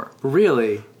store.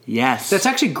 Really? Yes. That's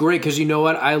actually great because you know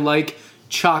what? I like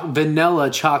vanilla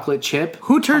chocolate chip.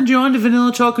 Who turned you on to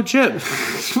vanilla chocolate chip?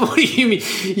 What do you mean?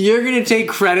 You're going to take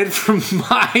credit for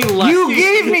my life? You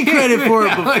gave me credit for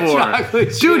it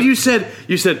before. Dude, you said,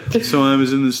 so I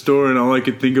was in the store and all I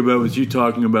could think about was you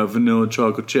talking about vanilla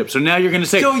chocolate chip. So now you're going to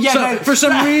say, for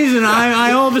some reason,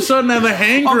 I all of a sudden have a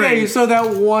hankering. Okay, so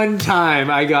that one time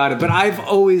I got it. But I've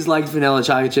always liked vanilla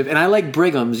chocolate chip. And I like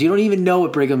Brigham's. You don't even know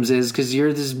what Brigham's is because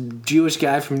you're this Jewish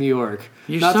guy from New York.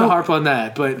 Not to harp on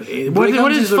that, but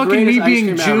what is fucking me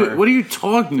being Jewish? What are you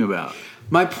talking about?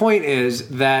 My point is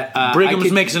that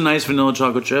Brigham's makes a nice vanilla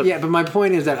chocolate chip. Yeah, but my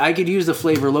point is that I could use the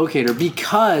flavor locator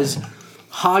because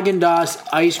Haagen-Dazs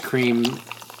ice cream,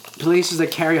 places that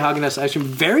carry Haagen-Dazs ice cream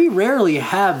very rarely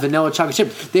have vanilla chocolate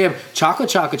chip. They have chocolate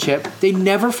chip. They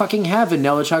never fucking have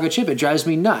vanilla chocolate chip. It drives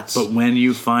me nuts. But when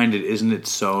you find it, isn't it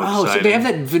so exciting? Oh, so they have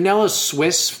that vanilla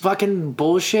Swiss fucking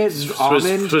bullshit.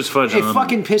 Almond. Swiss fudge. It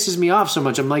fucking pisses me off so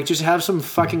much. I'm like, just have some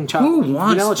fucking chocolate. Who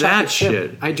wants vanilla that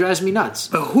shit? It drives me nuts.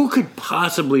 But who could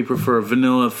possibly prefer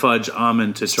vanilla fudge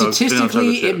almond to chocolate?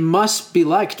 Statistically, it must be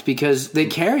liked because they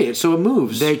carry it, so it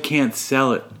moves. They can't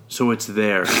sell it. So it's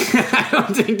there. I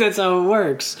don't think that's how it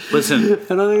works. Listen, I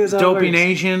don't think that's how Dopey it works.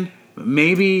 Nation,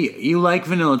 maybe you like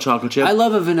vanilla chocolate chip. I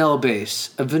love a vanilla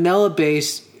base. A vanilla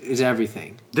base is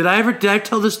everything. Did I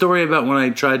tell the story about when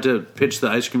I tried to pitch the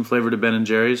ice cream flavor to Ben and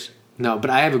Jerry's? No, but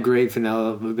I have a great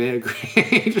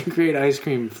great ice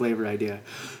cream flavor idea.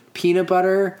 Peanut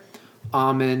butter,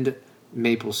 almond,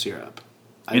 maple syrup.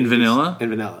 In vanilla?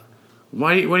 In vanilla.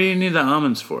 What do you need the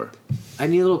almonds for? I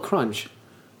need a little crunch.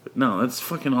 No, that's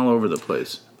fucking all over the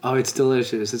place. Oh, it's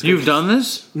delicious. You've done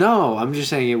this? No, I'm just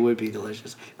saying it would be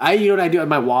delicious. You know what I do?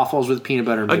 My waffles with peanut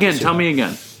butter. And again, tell me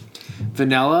again.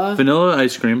 Vanilla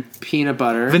ice cream. Peanut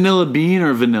butter. Vanilla bean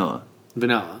or vanilla?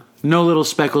 Vanilla. No little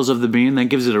speckles of the bean? That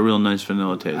gives it a real nice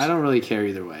vanilla taste. I don't really care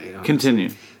either way.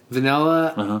 Continue.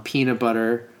 Vanilla, peanut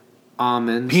butter,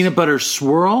 almonds. Peanut butter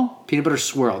swirl? Peanut butter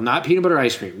swirl, not peanut butter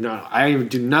ice cream. No, I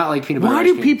do not like peanut butter ice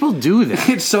cream. Why do people do that?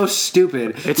 It's so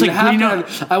stupid. It's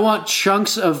I want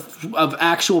chunks of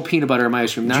actual peanut butter in my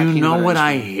ice cream, not peanut butter. Do you know what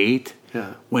I hate?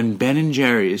 Yeah. When Ben and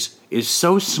Jerry's is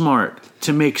so smart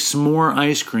to make s'more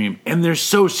ice cream, and they're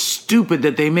so stupid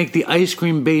that they make the ice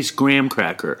cream based graham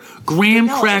cracker. Graham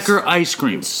cracker ice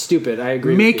cream. It's stupid. I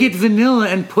agree. Make it vanilla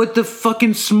and put the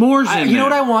fucking s'mores in there. You know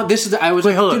what I want?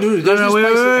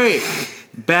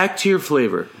 Wait. Back to your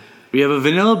flavor. We have a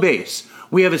vanilla base.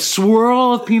 We have a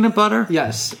swirl of peanut butter.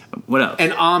 Yes. What else?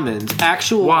 And almonds.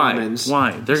 Actual almonds.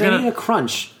 Why? They're going to need a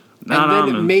crunch. Not and then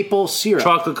almond. Maple syrup.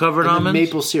 Chocolate covered almonds?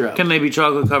 Maple syrup. Can they be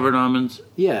chocolate covered almonds?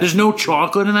 Yeah. There's no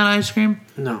chocolate in that ice cream?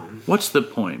 No. What's the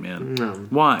point, man? No.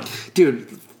 Why? Dude,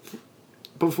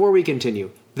 before we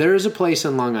continue, there is a place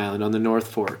in Long Island on the North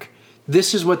Fork.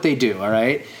 This is what they do, all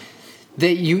right?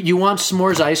 You want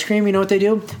s'mores ice cream? You know what they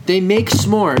do? They make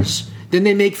s'mores, then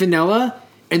they make vanilla,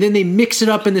 and then they mix it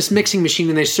up in this mixing machine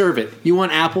and they serve it. You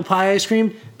want apple pie ice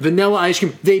cream? Vanilla ice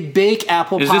cream. They bake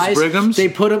apple pies. Is this Brigham's? They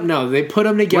put them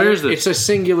together. Where is this? It's a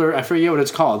singular, I forget what it's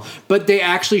called. But they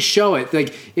actually show it.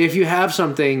 Like, if you have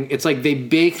something, it's like they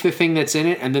bake the thing that's in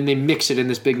it and then they mix it in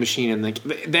this big machine. And like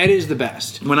that is the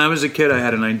best. When I was a kid, I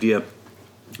had an idea.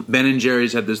 Ben and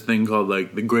Jerry's had this thing called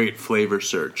like the Great Flavor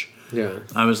Search. Yeah.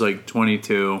 I was like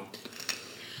 22.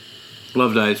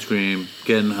 Loved ice cream.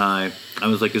 Getting high. I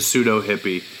was like a pseudo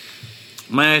hippie.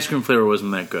 My ice cream flavor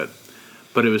wasn't that good.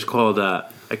 But it was called,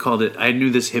 I knew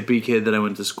this hippie kid that I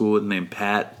went to school with named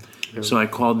Pat. Yeah. So I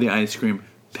called the ice cream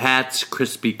Pat's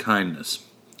Crispy Kindness.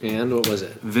 And what was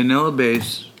it? Vanilla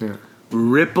base,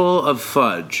 ripple of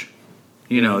fudge.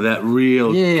 You know, that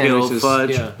real kill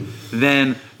fudge. Yeah.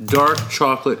 Then dark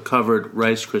chocolate covered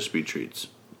Rice Krispie treats.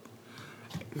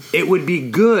 It would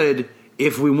be good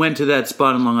if we went to that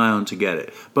spot in Long Island to get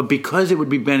it. But because it would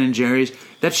be Ben and Jerry's,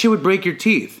 that shit would break your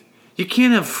teeth. You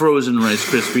can't have frozen Rice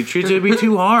Krispie treats. It would be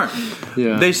too hard.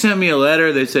 Yeah. They sent me a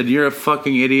letter. They said, "You're a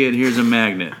fucking idiot. Here's a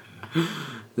magnet."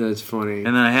 That's funny. And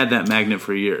then I had that magnet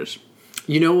for years.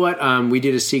 You know what? We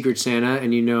did a Secret Santa,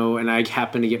 and I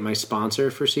happened to get my sponsor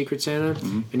for Secret Santa.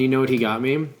 Mm-hmm. And you know what he got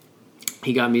me?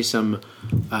 He got me some,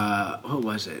 what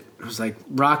was it? It was like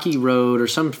Rocky Road or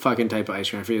some fucking type of ice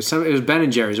cream. I forget. It was Ben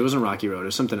and Jerry's. It wasn't Rocky Road. It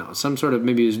was something else. Some sort of,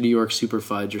 maybe it was New York Super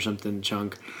Fudge or something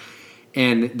chunk.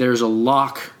 And there's a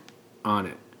lock on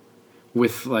it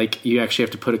with like, you actually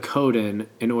have to put a code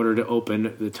in order to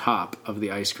open the top of the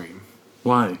ice cream.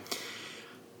 Why?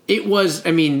 It was,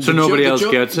 I mean... So nobody else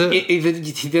gets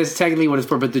it? That's technically what it's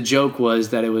for, but the joke was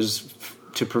that it was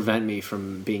to prevent me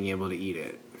from being able to eat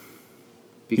it.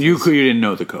 You didn't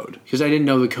know the code. Because I didn't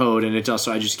know the code, and it's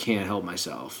also I just can't help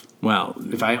myself. Well,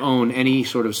 if I own any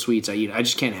sort of sweets I eat, I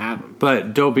just can't have them.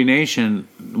 But Dopey Nation,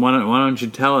 why don't you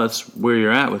tell us where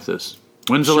you're at with this?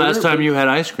 When's the last time you had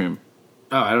ice cream?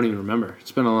 Oh, I don't even remember.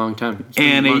 It's been a long time.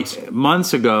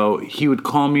 Months ago, he would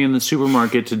call me in the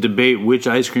supermarket to debate which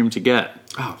ice cream to get.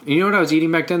 Oh, you know what I was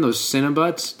eating back then? Those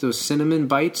Cinnabutts, those cinnamon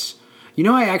bites. You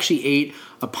know, I actually ate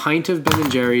a pint of Ben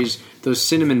 & Jerry's, those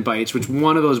cinnamon bites, which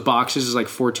one of those boxes is like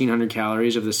 1,400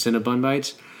 calories of the Cinnabon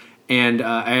bites. And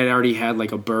I had already had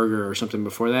like a burger or something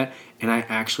before that, and I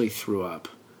actually threw up.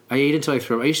 I ate until I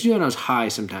threw up. I used to do it when I was high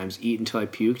sometimes, eat until I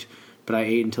puked, but I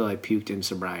ate until I puked in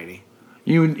sobriety.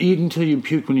 You would eat until you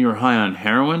puked when you were high on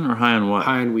heroin or high on what?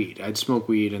 High on weed. I'd smoke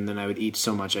weed, and then I would eat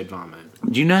so much I'd vomit.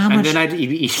 Do you know how much? And then I'd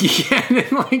eat again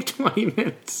in like 20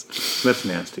 minutes. That's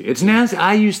nasty. It's nasty.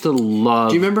 I used to love...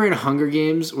 Do you remember in Hunger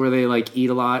Games where they like eat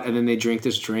a lot and then they drink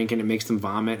this drink and it makes them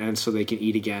vomit and so they can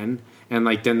eat again? And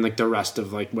like then like the rest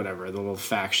of like whatever, the little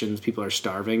factions, people are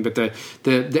starving. But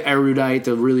the erudite,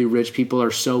 the really rich people are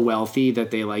so wealthy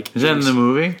that they like... Is that in the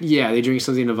movie? Yeah, they drink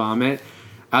something to vomit.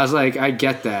 I was like, I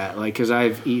get that. Like, because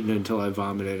I've eaten until I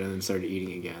vomited and then started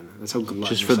eating again. That's how gluttonous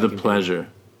just for the pleasure.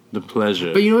 The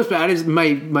pleasure. But you know what's bad is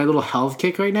my little health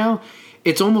kick right now.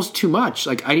 It's almost too much.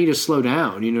 Like, I need to slow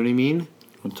down. You know what I mean?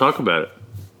 Well, talk about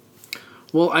it.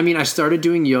 Well, I mean, I started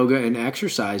doing yoga and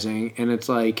exercising, and it's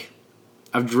like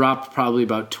I've dropped probably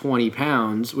about 20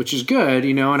 pounds, which is good,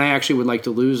 you know, and I actually would like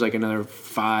to lose like another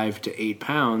 5 to 8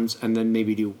 pounds and then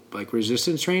maybe do like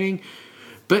resistance training.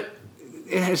 But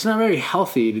it's not very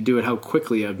healthy to do it how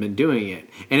quickly I've been doing it.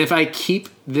 And if I keep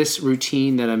this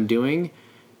routine that I'm doing,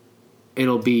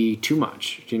 it'll be too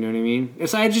much. Do you know what I mean?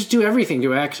 It's I just do everything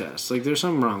to excess. Like there's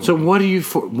something wrong with me. So what do you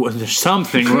there's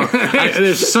something wrong.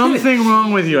 There's something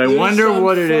wrong with you. I wonder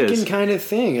what it is. Fucking kind of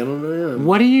thing. I don't know.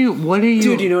 What do you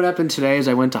Dude, you know what happened today is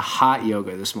I went to hot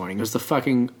yoga this morning. It was the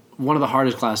fucking one of the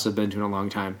hardest classes I've been to in a long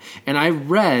time. And I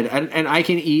read and I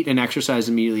can eat and exercise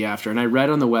immediately after. And I read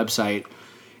on the website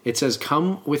it says,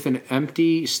 come with an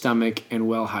empty stomach and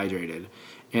well hydrated.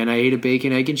 And I ate a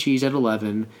bacon, egg, and cheese at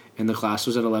 11, and the class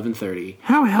was at 11:30.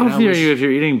 How healthy are you if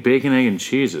you're eating bacon, egg, and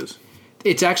cheeses?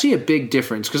 It's actually a big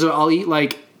difference, because I'll eat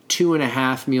like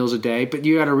 2.5 meals a day, but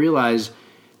you got to realize,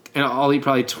 and I'll eat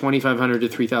probably 2,500 to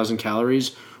 3,000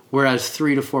 calories, whereas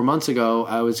 3 to 4 months ago,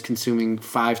 I was consuming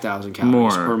 5,000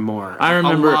 calories or more. I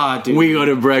remember we go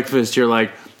to breakfast, you're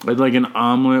like an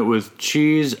omelet with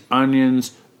cheese,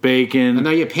 onions, bacon. And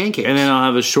now you have pancakes. And then I'll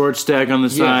have a short stack on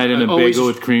the side and a bagel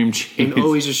with cream cheese. And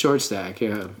always a short stack,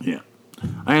 yeah. Yeah.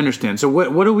 I understand. So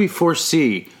what do we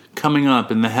foresee coming up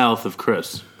in the health of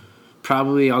Chris?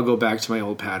 Probably I'll go back to my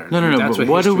old pattern. No. That's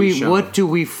what do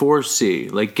we foresee?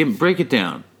 Like, break it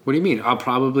down. What do you mean? I'll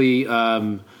probably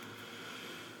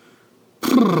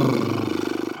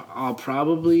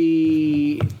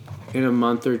in a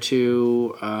month or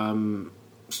two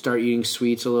start eating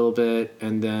sweets a little bit,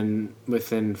 and then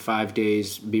within 5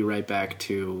 days be right back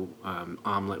to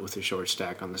omelet with a short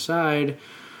stack on the side,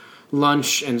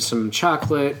 lunch and some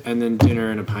chocolate, and then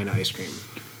dinner and a pint of ice cream.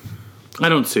 I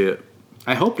don't see it.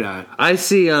 I hope not. I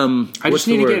see I just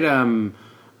need to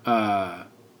get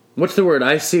what's the word?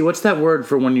 I see. What's that word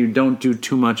for when you don't do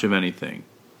too much of anything?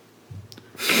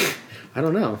 I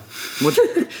don't know.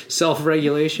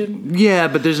 Self-regulation? Yeah,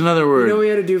 but there's another word. You know, we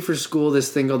had to do for school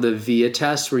this thing called the VIA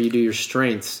test, where you do your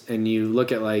strengths, and you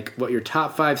look at like what your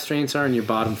top 5 strengths are and your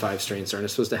bottom 5 strengths are, and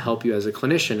it's supposed to help you as a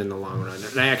clinician in the long run.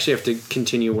 And I actually have to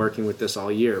continue working with this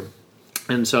all year.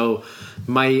 And so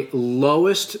my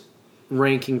lowest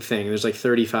ranking thing, there's like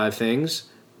 35 things,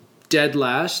 dead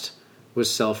last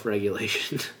was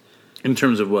self-regulation. In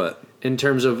terms of what? In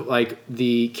terms of like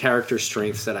the character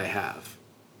strengths that I have.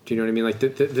 Do you know what I mean? Like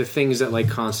the things that like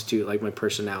constitute like my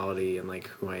personality and like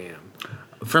who I am.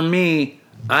 For me,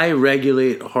 I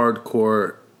regulate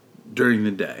hardcore during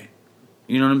the day.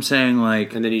 You know what I'm saying?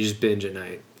 Like, and then you just binge at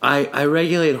night. I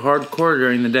regulate hardcore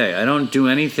during the day. I don't do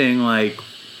anything like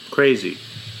crazy.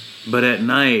 But at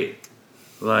night,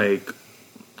 like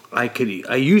I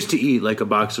used to eat like a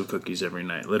box of cookies every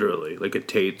night, literally, like at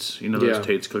Tate's. You know those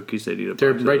Tate's cookies they'd eat a box.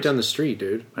 They're right down the street,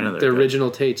 dude. I know the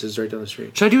original Tate's is right down the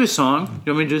street. Should I do a song?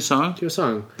 You want me to do a song? Do a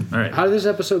song. All right. How did this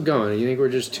episode going? You think we're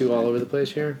just too all over the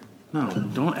place here? No,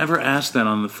 don't ever ask that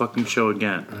on the fucking show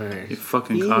again. All right. You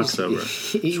fucking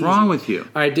cocksover. What's wrong with you?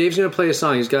 All right, Dave's going to play a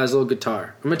song. He's got his little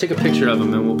guitar. I'm going to take a picture of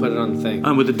him and we'll put it on the thing.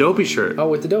 With the Dopey shirt. Oh,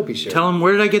 with the Dopey shirt. Tell him,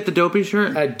 where did I get the Dopey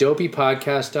shirt? At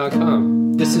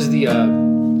dopeypodcast.com. This is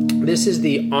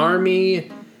the Army...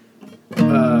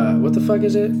 what the fuck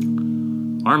is it?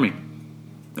 Army.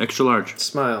 Extra large.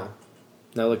 Smile.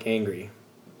 Now look angry.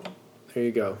 There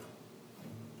you go.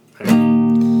 All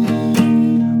right.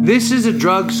 This is a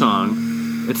drug song.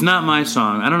 It's not my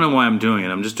song. I don't know why I'm doing it.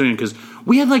 I'm just doing it because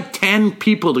we had like 10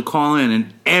 people to call in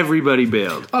and everybody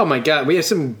bailed. Oh my God, we have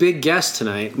some big guests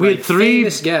tonight. We had 3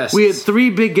 famous guests. We had 3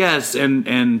 big guests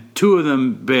and 2 of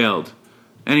them bailed.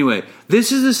 Anyway,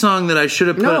 this is a song that I should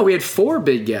have put. No, we had 4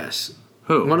 big guests.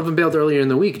 Who? One of them bailed earlier in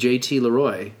the week, JT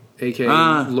Leroy,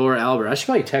 a.k.a. Laura Albert. I should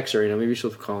probably text her, maybe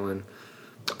she'll call in.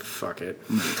 Fuck it.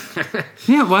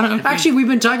 Yeah, why don't... Actually, we've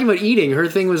been talking about eating. Her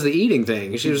thing was the eating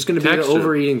thing. She was going to be the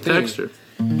overeating thing. Text her.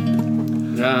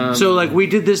 So, like, we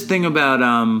did this thing about...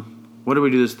 what did we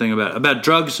do this thing about? About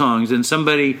drug songs, and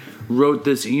somebody wrote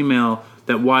this email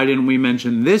that why didn't we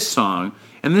mention this song?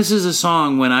 And this is a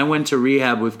song when I went to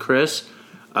rehab with Chris...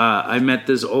 I met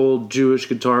this old Jewish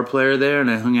guitar player there,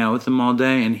 and I hung out with him all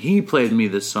day, and he played me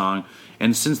this song,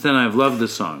 and since then I've loved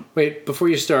this song. Wait, before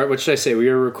you start, what should I say? We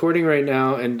are recording right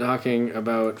now and talking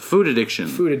about... Food addiction.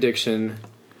 Food addiction.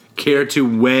 Care to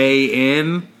weigh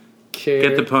in?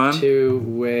 Get the pun? To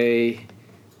weigh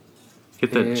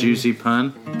Get that juicy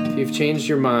pun? If you've changed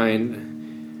your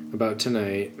mind about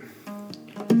tonight...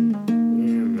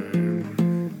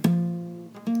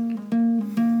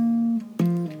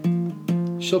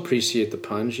 She'll appreciate the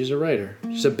pun. She's a writer.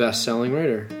 She's a best-selling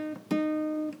writer.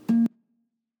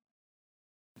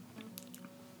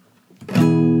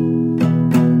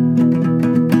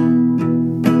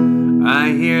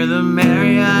 I hear the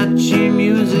mariachi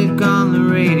music on the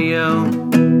radio,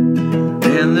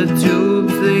 and the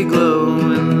tubes, they glow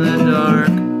in the dark.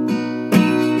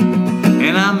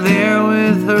 And I'm there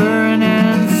with her and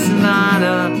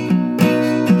Ensenada,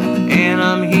 and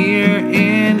I'm here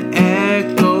in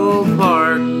Echo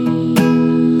Park.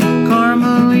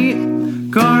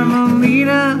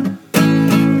 Carmelita,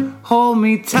 hold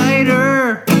me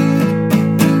tighter.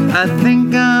 I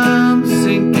think I'm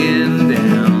sinking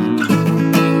down,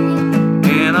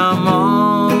 and I'm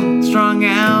all strung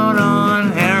out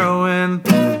on heroin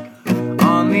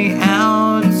on the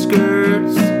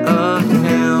outskirts of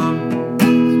town.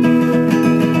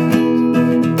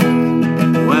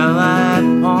 Well, I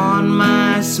pawned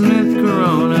my Smith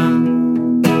Corona.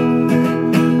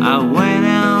 I went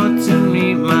out to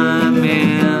meet my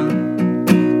man.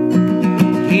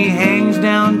 He hangs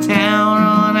downtown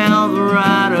on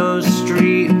Alvarado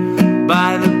Street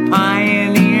by the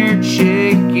Pioneer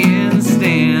Chicken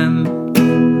Stand.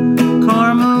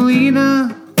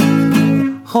 Carmelita,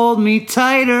 hold me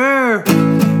tighter.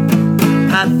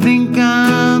 I think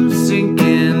I'm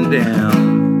sinking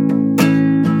down,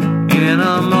 and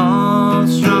I'm all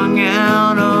strung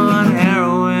out on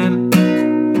heroin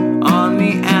on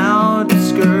the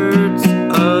outskirts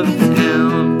of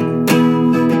town.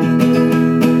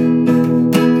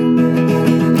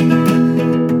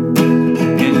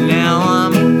 And now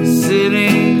I'm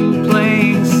sitting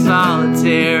playing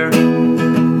solitaire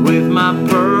with my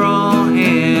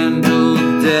pearl-handled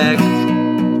deck.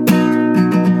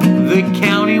 The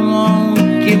county won't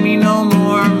give me no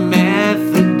more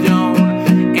methadone,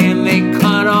 and they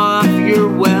cut off your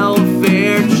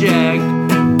welfare check.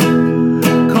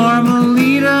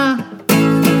 Carmelita,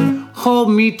 hold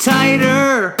me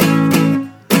tighter.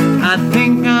 I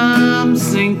think I'm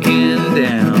sinking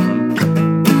down,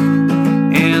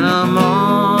 and I'm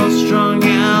all strung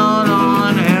out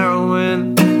on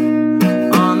heroin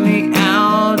on the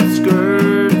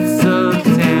outskirts of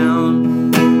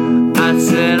town. I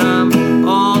said I'm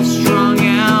all strung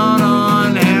out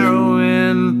on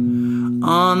heroin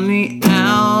on the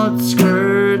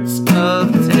outskirts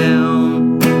of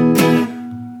town.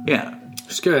 Yeah.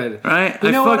 It's good. Right?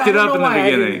 I fucked it up in the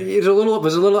beginning. It was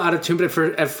a little out of tune, but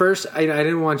at first I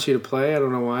didn't want you to play. I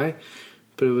don't know why,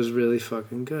 but it was really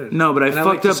fucking good. No, but I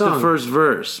fucked up the first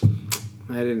verse.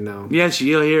 I didn't know. Yes,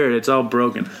 you'll hear it. It's all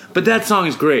broken. But that song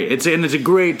is great. It's a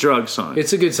great drug song.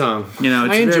 It's a good song. You know,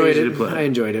 it's I enjoyed very easy it. to play. I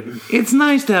enjoyed it. It's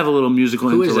nice to have a little musical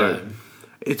Who intellect. is that?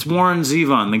 It's Warren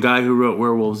Zevon, the guy who wrote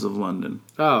Werewolves of London.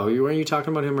 Oh, weren't you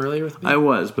talking about him earlier with me? I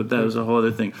was, but that was a whole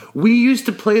other thing. We used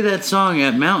to play that song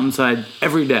at Mountainside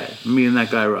every day, me and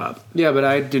that guy Rob. Yeah, but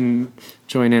I didn't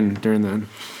join in during that.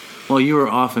 Well, you were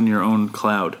off in your own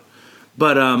cloud.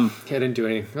 But I didn't do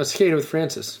anything. I was skating with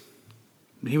Francis.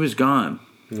 He was gone.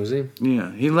 Was he?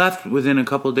 Yeah, he left within a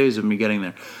couple of days of me getting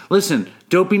there. Listen,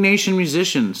 Dopey Nation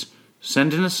musicians,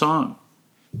 send in a song.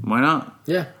 Why not?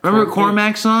 Yeah. Remember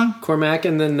Cormac's song? Cormac,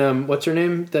 and then what's her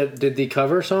name that did the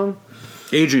cover song?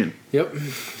 Adrian. Yep.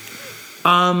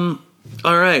 All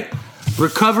right.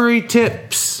 Recovery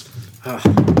tips. We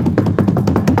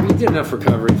did enough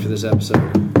recovery for this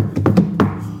episode.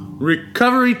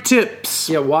 Recovery tips.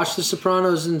 Yeah, watch The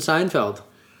Sopranos and Seinfeld.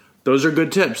 Those are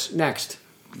good tips. Next.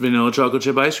 Vanilla chocolate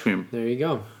chip ice cream. There you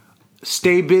go.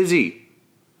 Stay busy.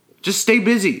 Just stay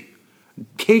busy.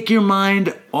 Take your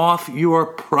mind off your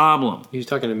problem. You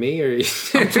talking to me or?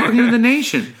 I'm talking to the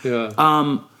nation.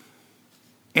 Yeah.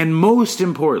 And most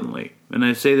importantly, and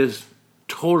I say this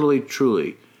totally,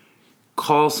 truly,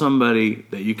 call somebody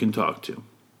that you can talk to.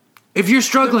 If you're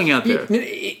struggling out there.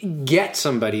 Get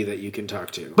somebody that you can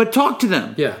talk to. But talk to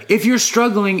them. Yeah. If you're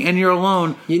struggling and you're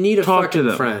alone, you need a talk to fucking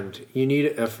them. friend. You need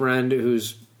a friend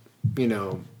who's,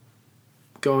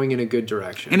 going in a good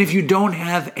direction. And if you don't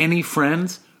have any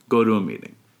friends, go to a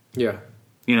meeting. Yeah.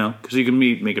 Because you can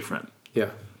make a friend. Yeah.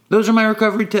 Those are my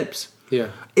recovery tips. Yeah.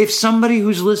 If somebody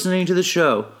who's listening to the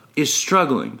show is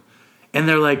struggling and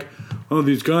they're like, oh,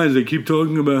 these guys, they keep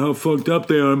talking about how fucked up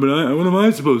they are, but what am I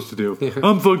supposed to do? Yeah.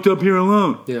 I'm fucked up here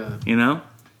alone. Yeah.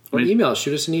 Or email.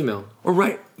 Shoot us an email. Or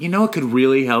write. What could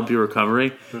really help your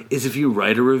recovery is if you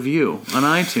write a review on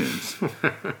iTunes.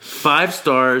 5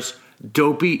 stars.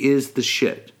 Dopey is the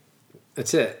shit.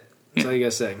 That's it. That's all you gotta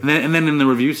say. And then in the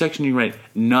review section, you write,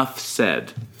 "Nuff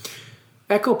said."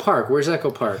 Echo Park. Where's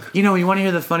Echo Park? You want to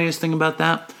hear the funniest thing about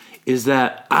that? Is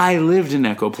that I lived in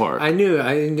Echo Park. I knew.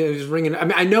 It was ringing. I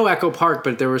mean, I know Echo Park,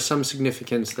 but there was some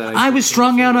significance that I was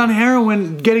strung out on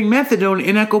heroin getting methadone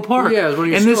in Echo Park. Yeah, it was one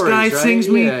of your and this stories, guy right? sings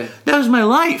me. Yeah. That was my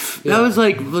life. Yeah. That was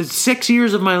like 6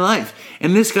 years of my life.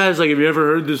 And this guy's like, have you ever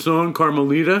heard this song,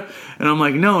 Carmelita? And I'm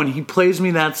like, no. And he plays me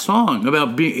that song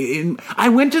about being. I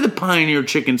went to the Pioneer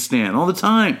Chicken Stand all the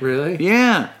time. Really?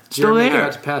 Yeah. Still Did you ever there. make it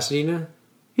out to Pasadena?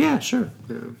 Yeah, sure.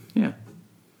 Yeah.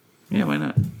 Yeah, why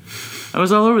not? I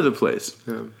was all over the place.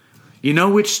 Yeah. You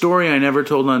know which story I never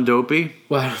told on Dopey?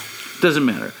 What? Doesn't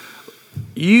matter.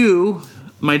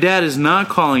 My dad is not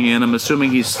calling in. I'm assuming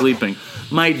he's sleeping.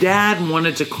 My dad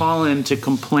wanted to call in to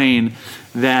complain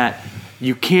that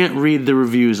you can't read the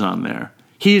reviews on there.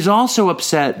 He's also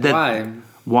upset that... Why?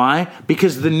 Why?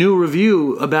 Because the new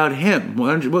review about him.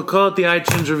 We'll call it the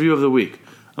iTunes review of the week.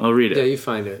 I'll read it. Yeah, you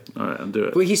find it. All right, I'll do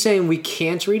it. But he's saying we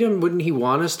can't read them? Wouldn't he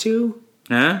want us to?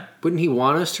 Huh? Wouldn't he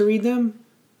want us to read them?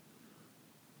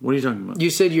 What are you talking about? You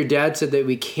said your dad said that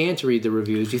we can't read the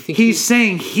reviews. Do you think he's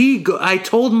saying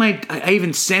I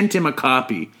even sent him a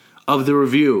copy of the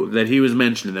review that he was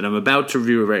mentioning that I'm about to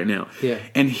review right now. Yeah.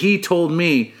 And he told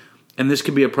me, and this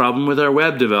could be a problem with our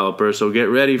web developer, so get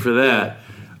ready for that.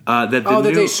 Yeah.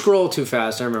 That they scroll too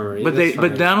fast. I remember.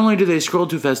 But not only do they scroll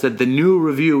too fast, that the new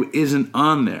review isn't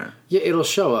on there. Yeah, it'll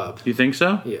show up. You think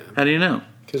so? Yeah. How do you know?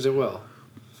 Because it will.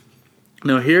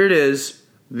 No, here it is.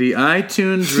 The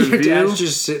iTunes review. Your dad's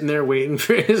just sitting there waiting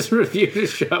for his review to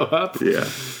show up. Yeah.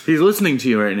 He's listening to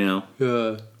you right now.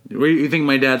 You think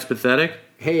my dad's pathetic?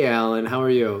 Hey, Alan, how are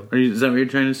you? Is that what you're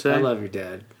trying to say? I love your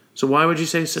dad. So why would you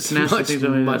say such nasty things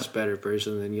about my dad? Much better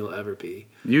person than you'll ever be.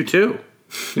 You too.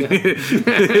 Yeah.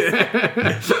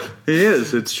 He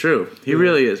is. It's true. He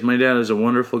really is. My dad is a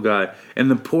wonderful guy.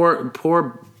 And the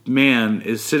poor man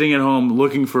is sitting at home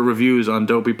looking for reviews on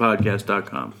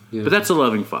dopeypodcast.com. Yeah. But that's a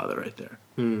loving father right there.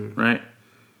 Right?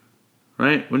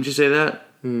 Wouldn't you say that?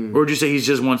 Or would you say he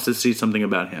just wants to see something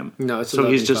about him? No, it's a so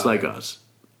loving he's just father. like us.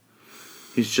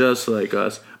 He's just like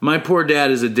us. My poor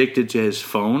dad is addicted to his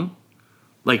phone,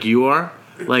 like you are.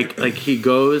 Like he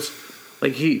goes,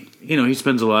 like he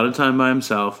spends a lot of time by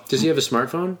himself. Does he have a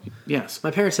smartphone? Yes.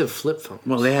 My parents have flip phones.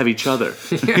 Well, they have each other.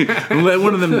 Let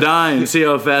one of them die and see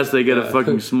how fast they get a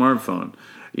fucking smartphone.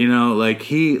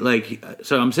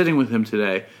 So I'm sitting with him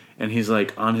today, and he's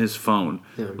like on his phone,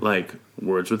 like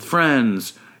Words with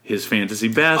Friends, his fantasy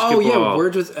basketball. Oh yeah,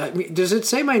 Words with. Does it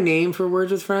say my name for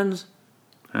Words with Friends?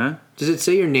 Huh? Does it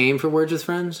say your name for Words with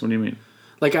Friends? What do you mean?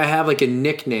 Like I have like a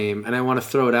nickname, and I want to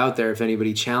throw it out there if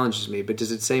anybody challenges me. But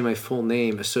does it say my full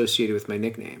name associated with my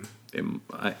nickname?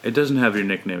 It doesn't have your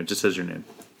nickname. It just says your name.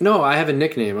 No, I have a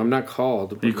nickname. I'm not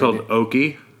called. Are you called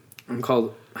Okie? I'm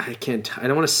called. I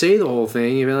don't want to say the whole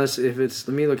thing. Even if it's.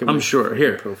 Let me look at my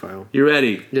profile. You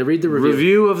ready? Yeah, read the review.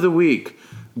 Review of the week.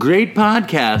 Great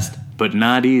podcast, but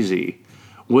not easy.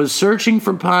 Was searching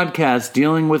for podcasts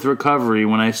dealing with recovery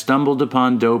when I stumbled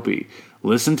upon Dopey.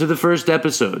 Listened to the first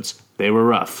episodes. They were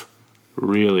rough.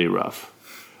 Really rough.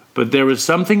 But there was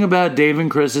something about Dave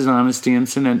and Chris's honesty and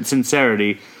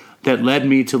sincerity that led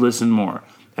me to listen more.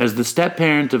 As the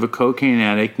step-parent of a cocaine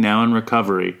addict now in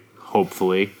recovery,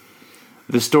 hopefully,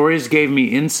 the stories gave me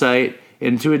insight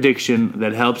into addiction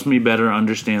that helps me better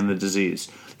understand the disease.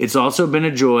 It's also been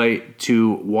a joy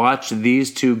to watch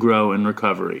these two grow in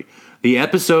recovery. The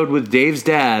episode with Dave's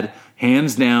dad,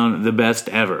 hands down, the best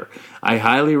ever. I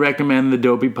highly recommend the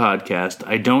Dopey podcast.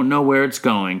 I don't know where it's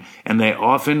going, and they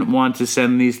often want to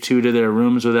send these two to their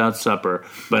rooms without supper,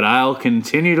 but I'll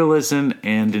continue to listen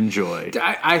and enjoy.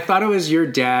 I thought it was your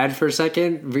dad for a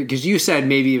second, because you said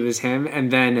maybe it was him,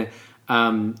 and then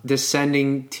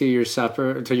descending to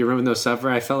your room with no supper.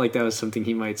 I felt like that was something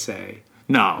he might say.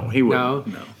 No, he wouldn't.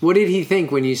 No. What did he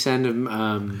think when you send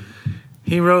him?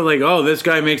 He wrote like, "Oh, this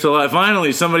guy makes a lot.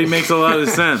 Finally, somebody makes a lot of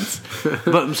sense."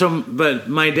 But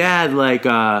my dad, like,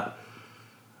 I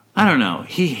don't know.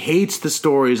 He hates the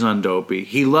stories on Dopey.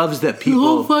 He loves that people. The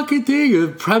whole fucking thing. The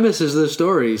premise is the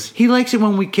stories. He likes it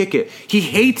when we kick it. He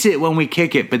hates it when we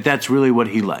kick it, but that's really what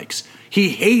he likes. He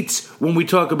hates when we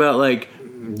talk about like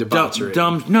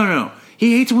dumb. No.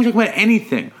 He hates when we talk about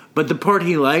anything. But the part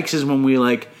he likes is when we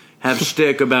like have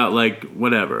shtick about like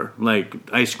whatever, like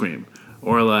ice cream.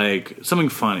 Or like something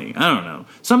funny. I don't know.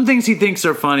 Some things he thinks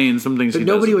are funny and some things he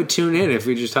doesn't. Nobody would tune in if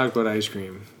we just talked about ice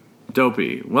cream.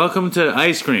 Dopey. Welcome to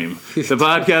Ice Cream, the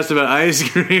podcast about ice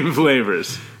cream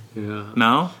flavors. Yeah.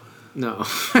 No? No.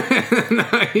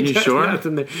 You sure?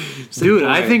 Dude,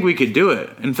 I think we could do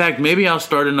it. In fact, maybe I'll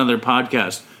start another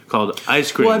podcast called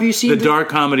Ice Cream, have you seen the dark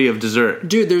comedy of dessert.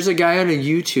 Dude, there's a guy on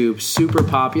YouTube, super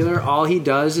popular. All he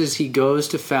does is he goes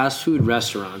to fast food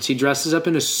restaurants. He dresses up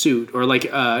in a suit, or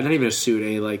like, not even a suit,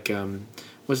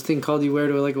 what's the thing called you wear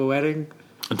to like a wedding?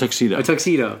 A tuxedo. A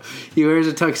tuxedo. He wears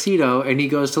a tuxedo, and he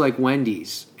goes to like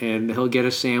Wendy's, and he'll get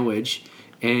a sandwich,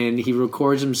 and he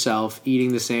records himself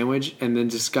eating the sandwich and then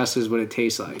discusses what it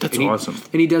tastes like. That's awesome.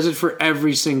 And he does it for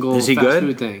every single fast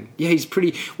food thing. Yeah, he's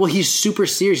super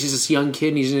serious. He's this young kid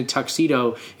and he's in a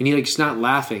tuxedo and he's not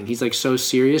laughing. He's like so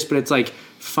serious, but it's like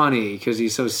funny because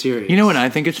he's so serious. You know what I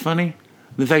think it's funny?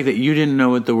 The fact that you didn't know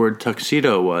what the word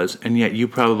tuxedo was and yet you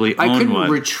probably own one. I couldn't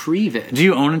retrieve it. Do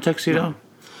you own a tuxedo? No.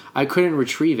 I couldn't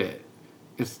retrieve it.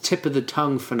 It's tip of the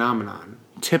tongue phenomenon.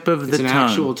 Tip of the tongue. It's an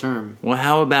actual term. Well,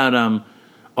 how about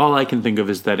all I can think of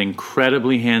is that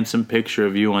incredibly handsome picture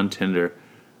of you on Tinder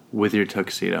with your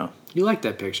tuxedo. You like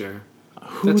that picture.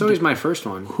 That's always my first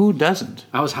one. Who doesn't?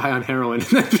 I was high on heroin in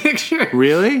that picture.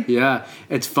 Really? Yeah.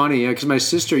 It's funny because my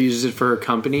sister uses it for her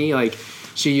company. Like,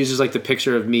 she uses like the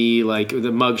picture of me, like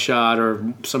the mugshot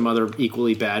or some other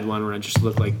equally bad one where I just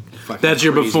look like fucking That's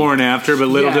your crazy. Before and after, but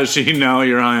little does she know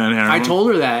you're high on heroin. I told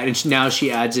her that, and now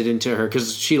she adds it into her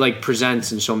because she like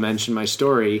presents and she'll mention my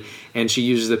story, and she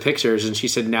uses the pictures, and she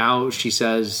said now she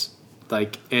says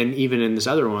like, and even in this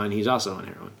other one, he's also on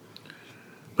heroin.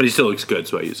 But he still looks good,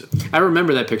 so I use it. I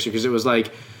remember that picture because it was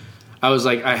like, I was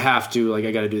like, I got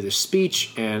to do this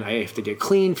speech, and I have to get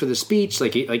clean for the speech.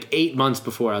 Like 8 months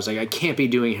before, I was like, I can't be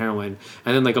doing heroin.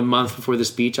 And then like a month before the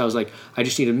speech, I was like, I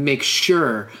just need to make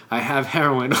sure I have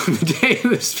heroin on the day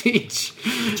of the speech.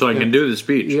 So I can do the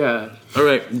speech. Yeah. All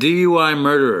right, DUI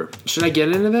murderer. Should I get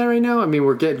into that right now? I mean,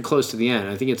 we're getting close to the end.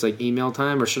 I think it's like email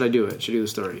time, or should I do it? Should I do the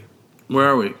story? Where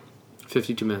are we?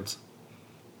 52 minutes.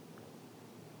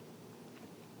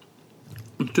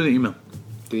 Let's do the email.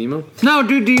 The email? No,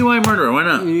 do DUI murderer. Why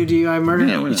not? You do DUI murder?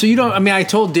 Yeah, why not? So you don't... I mean, I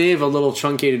told Dave a little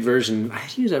truncated version. I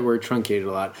use that word truncated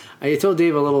a lot. I told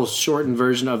Dave a little shortened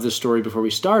version of the story before we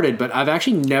started, but I've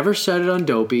actually never said it on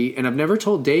Dopey, and I've never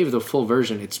told Dave the full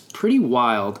version. It's pretty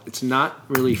wild. It's not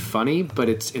really funny, but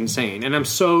it's insane. And I'm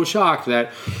so shocked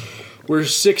that we're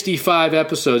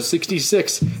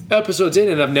 66 episodes in,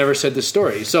 and I've never said this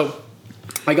story. So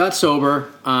I got sober,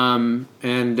 and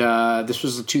this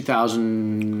was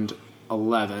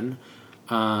 2011.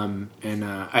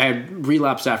 I had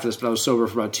relapsed after this, but I was sober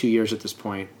for about 2 years at this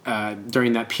point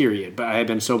during that period. But I had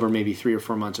been sober maybe 3 or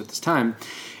 4 months at this time.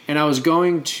 And I was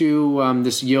going to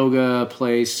this yoga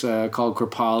place called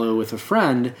Kripalu with a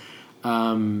friend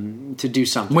to do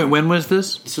something. Wait, when was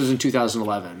this? This was in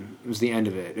 2011. It was the end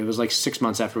of it. It was like 6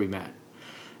 months after we met.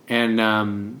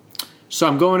 And so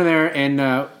I'm going in there,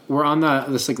 and we're on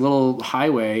this like little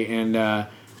highway, and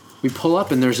we pull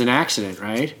up, and there's an accident,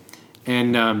 right?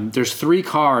 And there's 3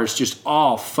 cars just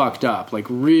all fucked up, like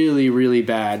really, really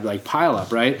bad, like pile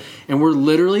up, right? And we're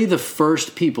literally the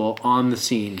first people on the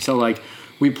scene. So like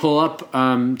we pull up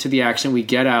to the accident, we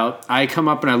get out. I come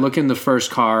up and I look in the first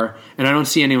car, and I don't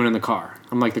see anyone in the car.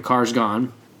 I'm like, the car's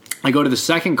gone. I go to the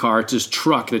second car, it's this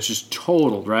truck that's just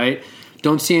totaled, right?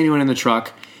 Don't see anyone in the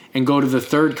truck. And go to the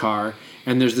third car,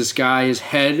 and there's this guy, his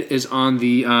head is on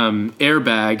the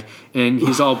airbag, and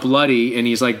he's all bloody, and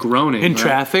he's like groaning. In right?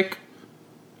 traffic?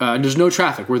 There's no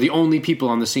traffic. We're the only people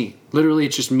on the scene. Literally,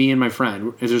 it's just me and my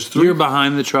friend. There's 3. You're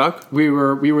behind the truck? We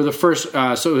were the first.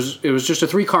 So it was just a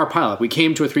 3-car pileup. We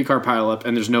came to a 3-car pileup,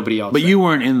 and there's nobody else. But there. you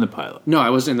weren't in the pileup. No,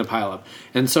 I was in the pileup.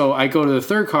 And so I go to the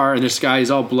third car, and this guy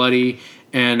is all bloody,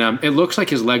 and it looks like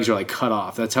his legs are like cut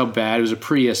off. That's how bad. It was a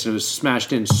Prius, and it was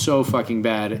smashed in so fucking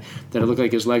bad that it looked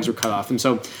like his legs were cut off. And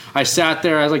so I sat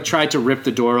there. I like tried to rip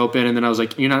the door open, and then I was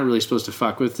like, "You're not really supposed to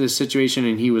fuck with this situation."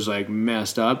 And he was like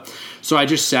messed up. So I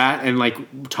just sat and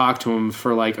like talked to him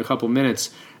for like a couple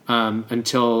minutes.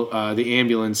 until the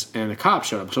ambulance and a cop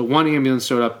showed up. So one ambulance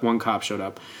showed up, one cop showed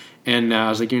up. And I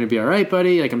was like, you're going to be all right,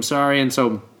 buddy? Like, I'm sorry. And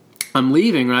so I'm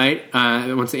leaving, right?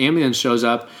 Once the ambulance shows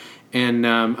up, and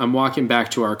I'm walking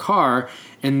back to our car,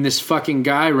 and this fucking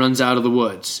guy runs out of the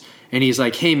woods. And he's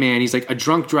like, hey, man, he's like, a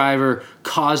drunk driver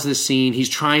caused this scene. He's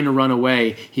trying to run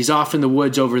away. He's off in the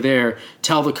woods over there.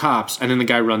 Tell the cops. And then the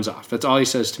guy runs off. That's all he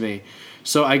says to me.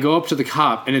 So I go up to the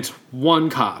cop, and it's one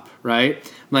cop, right?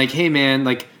 I'm like, hey, man,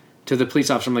 like, to the police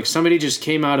officer, I'm like, somebody just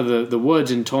came out of the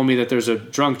woods and told me that there's a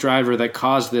drunk driver that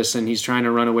caused this, and he's trying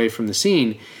to run away from the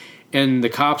scene. And the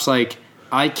cop's like,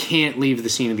 I can't leave the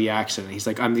scene of the accident. He's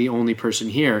like, I'm the only person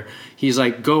here. He's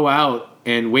like, go out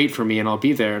and wait for me, and I'll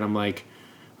be there. And I'm like,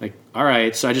 all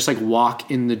right. So I just like walk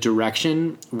in the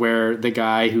direction where the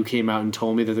guy who came out and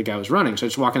told me that the guy was running. So I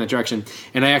just walk in that direction.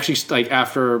 And I actually, like,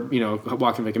 after,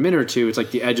 walking like a minute or two, it's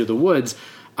like the edge of the woods,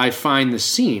 I find the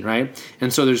scene, right?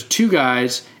 And so there's two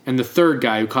guys and the third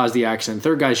guy who caused the accident.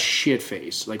 Third guy's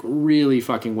shit-faced, like really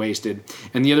fucking wasted.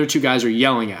 And the other two guys are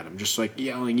yelling at him, just like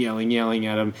yelling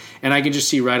at him. And I can just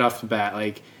see right off the bat,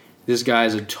 like, this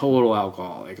guy's a total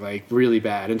alcoholic, like really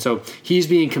bad. And so he's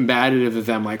being combative with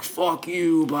them, like, fuck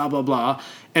you, blah, blah, blah.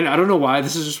 And I don't know why,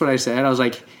 this is just what I said. I was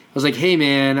like, hey,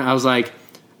 man,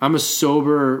 I'm a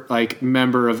sober, like,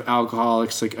 member of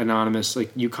Alcoholics, like, Anonymous.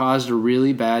 Like, you caused a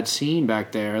really bad scene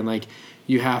back there, and, like,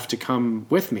 you have to come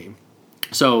with me.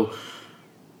 So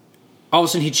all of a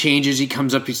sudden he changes, he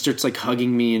comes up, he starts, like,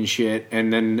 hugging me and shit,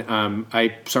 and then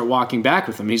I start walking back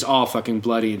with him. He's all fucking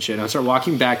bloody and shit. And I start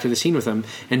walking back to the scene with him,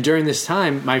 and during this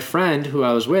time, my friend who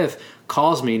I was with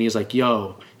calls me, and he's like,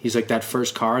 yo, he's like, that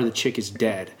first car, the chick is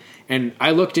dead. And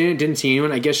I looked in and didn't see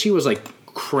anyone. I guess she was, like,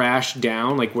 crashed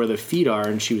down, like, where the feet are,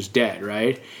 and she was dead,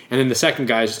 right? And then the second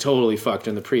guy's totally fucked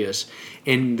in the Prius.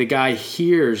 And the guy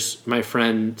hears my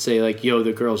friend say, like, yo,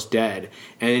 the girl's dead.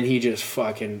 And then he just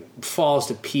fucking falls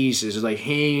to pieces, like,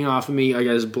 hanging off of me. I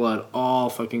got his blood all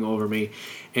fucking over me.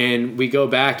 And we go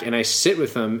back, and I sit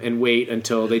with him and wait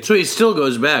until they... So he still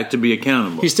goes back to be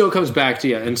accountable. He still comes back to,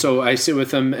 yeah. And so I sit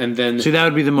with him, and then... See, that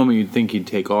would be the moment you'd think he'd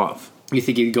take off. You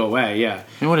think he'd go away, yeah.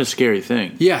 And what a scary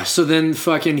thing. Yeah, so then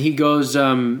fucking he goes,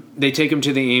 they take him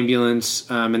to the ambulance,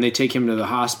 and they take him to the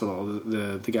hospital,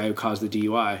 the guy who caused the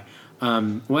DUI.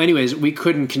 Well, anyways, we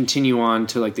couldn't continue on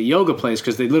to, like, the yoga place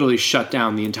because they literally shut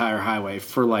down the entire highway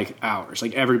for, like, hours.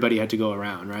 Like, everybody had to go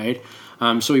around, right?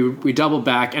 So we doubled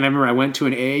back, and I remember I went to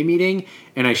an AA meeting,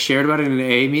 and I shared about it in an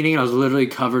AA meeting, and I was literally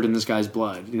covered in this guy's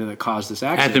blood, that caused this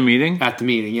accident. At the meeting? At the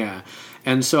meeting, yeah.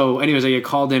 And so, anyways, I get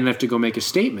called in and I have to go make a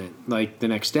statement, like, the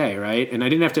next day, right? And I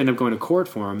didn't have to end up going to court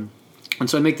for him. And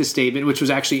so I make the statement, which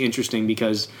was actually interesting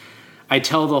because I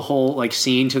tell the whole, like,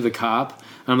 scene to the cop.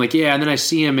 And I'm like, yeah, and then I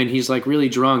see him and he's, like, really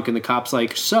drunk. And the cop's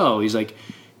like, so? He's like,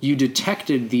 you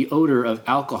detected the odor of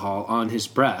alcohol on his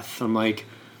breath. I'm like,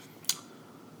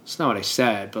 it's not what I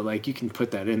said, but, like, you can put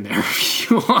that in there if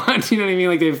you want. You know what I mean?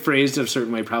 Like, they've phrased it a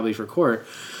certain way probably for court.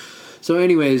 So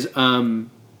anyways,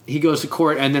 he goes to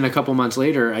court, and then a couple months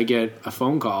later, I get a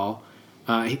phone call.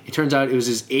 It turns out it was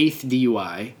his 8th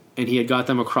DUI, and he had got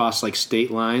them across, like, state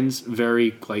lines,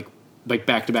 very, like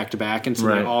back to back to back, and so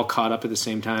right. They all caught up at the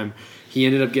same time. He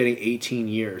ended up getting 18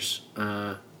 years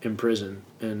in prison,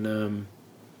 and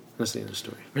that's the end of the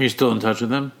story. Are you still in touch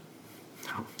with him?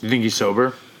 No. You think he's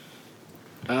sober?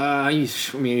 I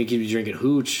mean, he could be drinking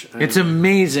hooch. It's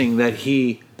amazing that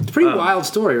he... It's a pretty wild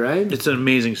story, right? It's an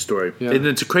amazing story. Yeah. And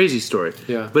it's a crazy story.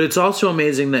 Yeah. But it's also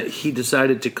amazing that he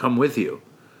decided to come with you.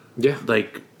 Yeah.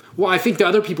 Like... Well, I think the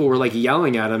other people were, like,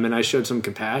 yelling at him, and I showed some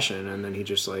compassion, and then he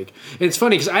just, like... And it's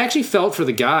funny, because I actually felt for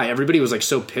the guy. Everybody was, like,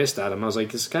 so pissed at him. I was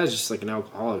like, this guy's just, like, an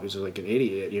alcoholic. He's, like, an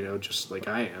idiot, just like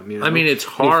I am, I mean, it's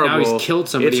horrible. Now he's killed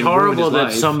somebody. It's horrible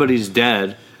that somebody's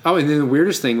dead. Oh, and then the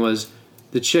weirdest thing was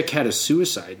the chick had a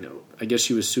suicide note. I guess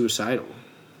she was suicidal.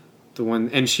 The one,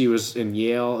 and she was in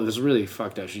Yale. It was really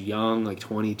fucked up. She's young, like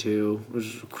 22. It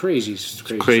was crazy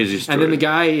story. And then the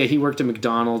guy, he worked at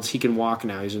McDonald's. He can walk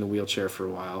now. He's in a wheelchair for a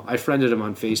while. I friended him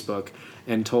on Facebook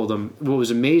and told him what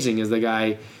was amazing is the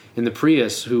guy in the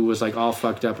Prius who was, like, all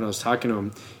fucked up, and I was talking to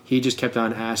him. He just kept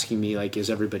on asking me, like, is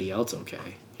everybody else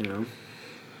okay?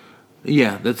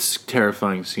 Yeah, that's a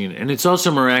terrifying scene. And it's also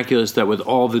miraculous that with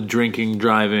all the drinking,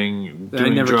 driving, doing I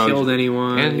never drugs, killed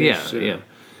anyone. And yeah.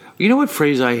 You know what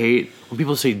phrase I hate? When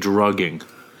people say drugging. Do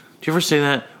you ever say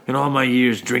that? In all my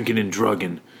years drinking and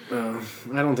drugging. I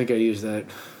don't think I use that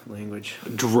language.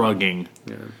 Drugging.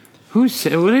 Yeah.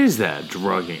 What is that?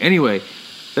 Drugging. Anyway,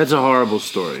 that's a horrible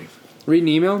story. Read an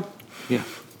email? Yeah.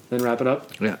 Then wrap it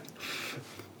up? Yeah.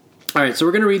 All right, so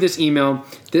we're going to read this email.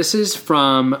 This is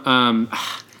from... I'm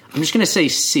just going to say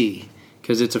C,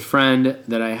 because it's a friend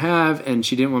that I have, and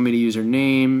she didn't want me to use her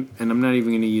name, and I'm not even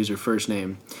going to use her first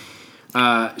name.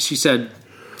 She said,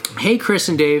 "Hey, Chris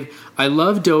and Dave, I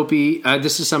love Dopey."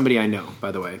 This is somebody I know,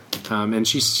 by the way. And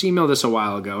she emailed this a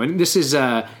while ago. And this is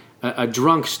a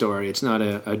drunk story. It's not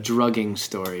a drugging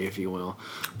story, if you will.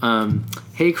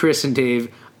 "Hey, Chris and Dave,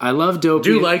 I love Dopey."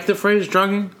 Do you like the phrase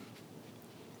drugging?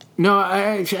 No,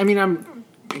 I mean, I'm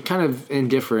kind of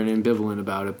indifferent, ambivalent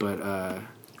about it, but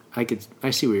I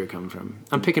see where you're coming from.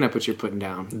 I'm picking up what you're putting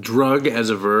down. Drug as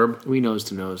a verb? We nose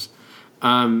to nose.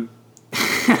 You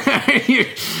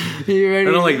ready? I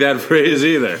don't like that phrase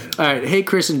either. All right. "Hey,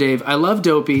 Chris and Dave, I love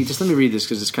Dopey." Just let me read this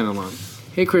because it's kind of long.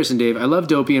 "Hey, Chris and Dave, I love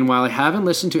Dopey, and while I haven't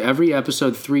listened to every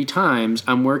episode 3 times,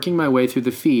 I'm working my way through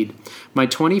the feed. My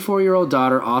 24-year-old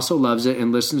daughter also loves it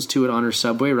and listens to it on her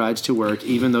subway rides to work,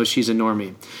 even though she's a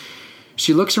normie.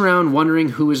 She looks around wondering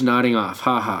who is nodding off.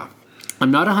 Ha ha.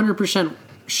 I'm not 100%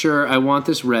 sure I want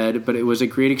this read, but it was a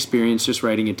great experience just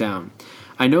writing it down.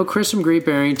 I know Chris from Great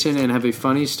Barrington and have a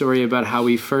funny story about how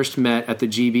we first met at the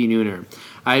GB Nooner.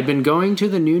 I had been going to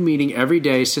the noon meeting every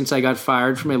day since I got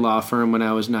fired from a law firm when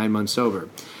I was 9 months sober.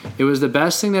 It was the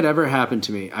best thing that ever happened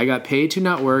to me. I got paid to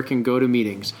not work and go to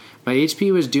meetings. My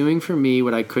HP was doing for me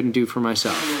what I couldn't do for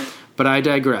myself. But I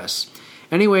digress.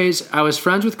 Anyways, I was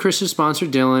friends with Chris's sponsor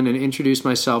Dylan and introduced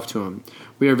myself to him.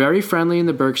 We are very friendly in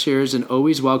the Berkshires and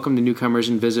always welcome the newcomers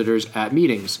and visitors at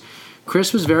meetings.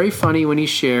 Chris was very funny when he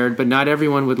shared, but not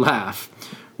everyone would laugh.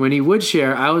 When he would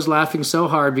share, I was laughing so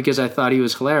hard because I thought he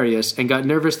was hilarious and got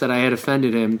nervous that I had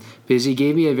offended him because he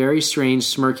gave me a very strange,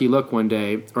 smirky look one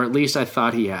day, or at least I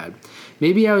thought he had.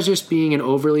 Maybe I was just being an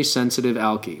overly sensitive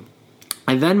alkie.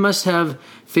 I then must have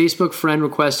Facebook friend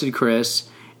requested Chris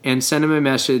and sent him a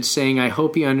message saying I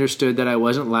hope he understood that I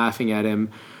wasn't laughing at him,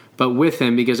 but with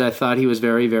him because I thought he was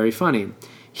very, very funny.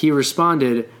 He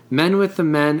responded, "Men with the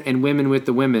men and women with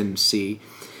the women, see."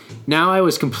 Now I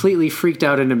was completely freaked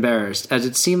out and embarrassed, as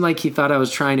it seemed like he thought I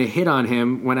was trying to hit on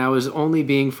him when I was only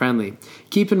being friendly.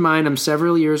 Keep in mind I'm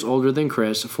several years older than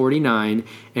Chris, 49,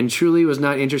 and truly was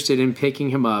not interested in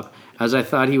picking him up, as I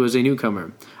thought he was a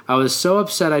newcomer. I was so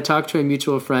upset I talked to a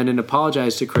mutual friend and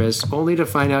apologized to Chris, only to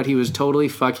find out he was totally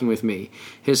fucking with me.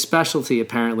 His specialty,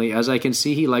 apparently, as I can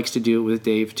see he likes to do it with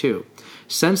Dave, too.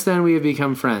 Since then, we have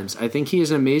become friends. I think he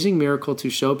is an amazing miracle to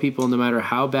show people no matter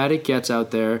how bad it gets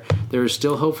out there, there is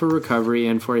still hope for recovery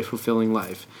and for a fulfilling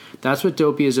life. That's what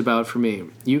Dopey is about for me.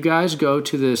 You guys go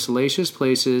to the salacious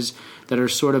places that are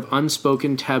sort of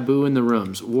unspoken taboo in the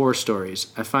rooms, war stories.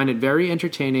 I find it very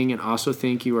entertaining and also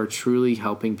think you are truly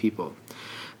helping people.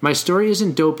 My story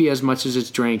isn't dopey as much as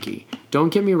it's dranky.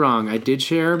 Don't get me wrong, I did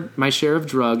share my share of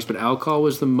drugs, but alcohol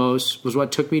was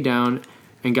what took me down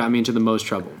and got me into the most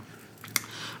trouble.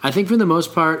 I think for the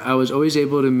most part, I was always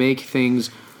able to make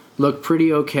things look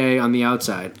pretty okay on the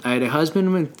outside. I had a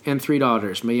husband and 3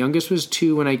 daughters. My youngest was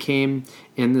 2 when I came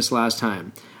in this last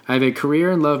time. I have a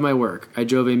career and love my work. I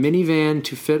drove a minivan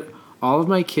to fit all of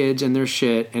my kids and their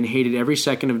shit and hated every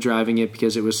second of driving it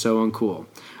because it was so uncool.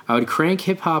 I would crank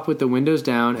hip-hop with the windows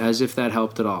down as if that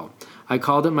helped at all. I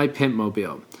called it my pimp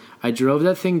mobile. I drove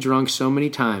that thing drunk so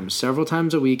many times, several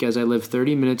times a week as I lived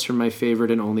 30 minutes from my favorite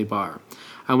and only bar.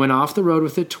 I went off the road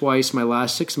with it twice my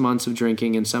last 6 months of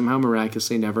drinking and somehow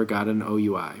miraculously never got an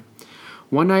OUI.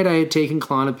 One night I had taken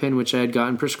Klonopin, which I had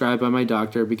gotten prescribed by my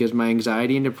doctor because my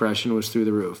anxiety and depression was through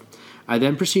the roof. I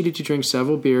then proceeded to drink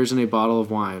several beers and a bottle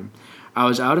of wine. I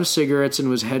was out of cigarettes and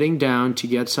was heading down to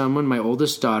get some when my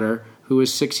oldest daughter, who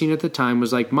was 16 at the time,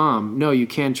 was like, "Mom, no, you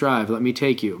can't drive. Let me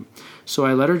take you." So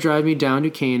I let her drive me down to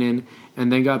Canaan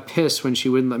and then got pissed when she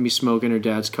wouldn't let me smoke in her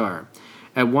dad's car.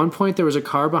 At one point there was a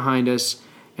car behind us,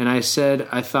 and I said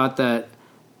I thought that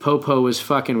Popo was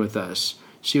fucking with us.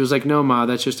 She was like, "No, Ma,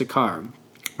 that's just a car."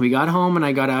 We got home and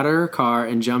I got out of her car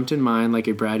and jumped in mine like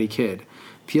a bratty kid,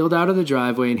 peeled out of the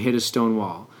driveway and hit a stone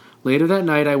wall. Later that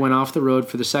night I went off the road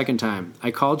for the second time.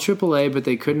 I called AAA, but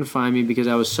they couldn't find me because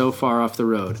I was so far off the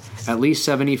road, at least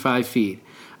 75 feet.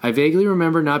 I vaguely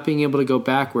remember not being able to go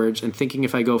backwards and thinking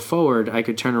if I go forward I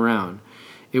could turn around.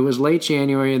 It was late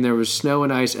January and there was snow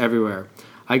and ice everywhere.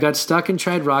 I got stuck and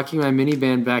tried rocking my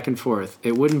minivan back and forth.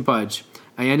 It wouldn't budge.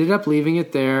 I ended up leaving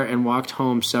it there and walked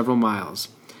home several miles.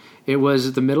 It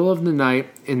was the middle of the night,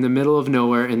 in the middle of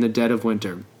nowhere, in the dead of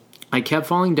winter. I kept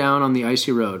falling down on the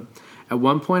icy road. At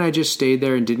one point I just stayed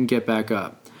there and didn't get back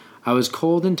up. I was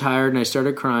cold and tired and I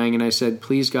started crying and I said,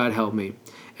 "Please God help me."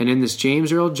 And in this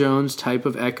James Earl Jones type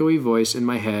of echoey voice in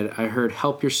my head, I heard,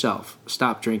 "Help yourself.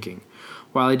 Stop drinking."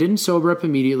 While I didn't sober up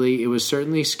immediately, it was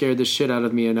certainly scared the shit out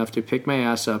of me enough to pick my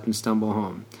ass up and stumble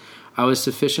home. I was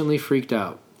sufficiently freaked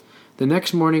out. The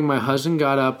next morning, my husband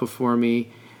got up before me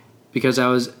because I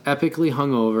was epically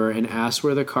hungover and asked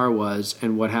where the car was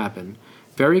and what happened.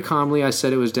 Very calmly, I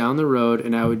said it was down the road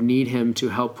and I would need him to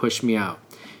help push me out.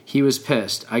 He was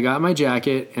pissed. I got my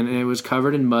jacket and it was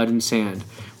covered in mud and sand.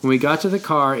 When we got to the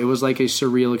car, it was like a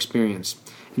surreal experience.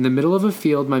 In the middle of a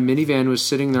field, my minivan was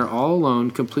sitting there all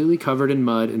alone, completely covered in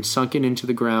mud and sunken into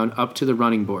the ground up to the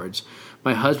running boards.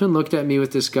 My husband looked at me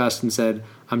with disgust and said,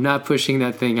 "I'm not pushing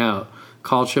that thing out.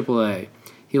 Call AAA."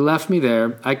 He left me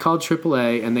there. I called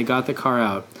AAA and they got the car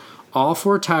out. All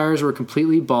 4 tires were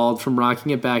completely bald from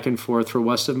rocking it back and forth for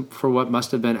what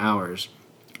must have been hours.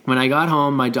 When I got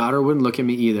home, my daughter wouldn't look at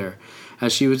me either,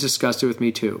 as she was disgusted with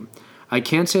me too. I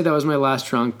can't say that was my last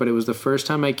drunk, but it was the first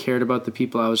time I cared about the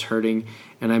people I was hurting,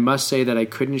 and I must say that I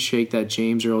couldn't shake that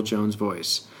James Earl Jones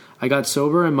voice. I got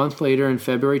sober a month later in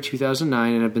February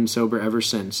 2009 and have been sober ever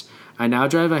since. I now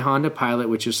drive a Honda Pilot,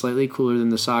 which is slightly cooler than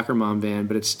the soccer mom van,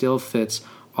 but it still fits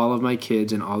all of my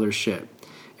kids and all their shit.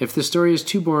 If the story is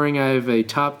too boring, I have a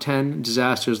top 10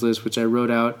 disasters list, which I wrote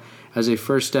out as a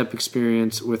first step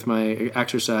experience with my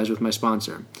exercise with my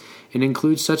sponsor. It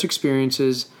includes such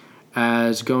experiences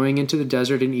as going into the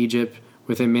desert in Egypt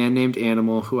with a man named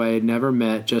Animal who I had never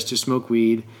met just to smoke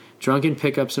weed, drunken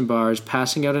pickups in bars,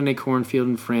 passing out in a cornfield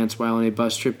in France while on a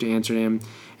bus trip to Amsterdam,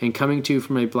 and coming to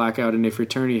from a blackout in a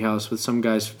fraternity house with some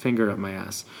guy's finger up my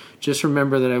ass. Just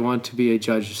remember that I want to be a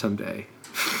judge someday.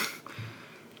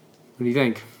 What do you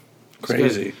think?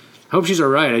 Crazy. I hope she's all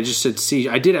right. I just said C.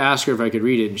 I did ask her if I could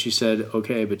read it, and she said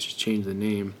okay, but just change the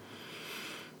name.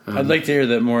 I'd like to hear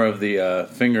that more of the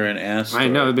finger and ass story. I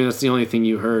know. I mean, that's the only thing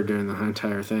you heard during the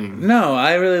entire thing. No,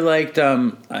 I really liked.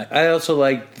 I also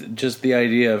liked just the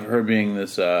idea of her being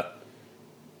this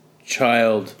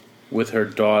child with her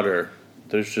daughter.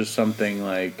 There's just something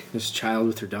like this child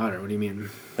with her daughter. What do you mean?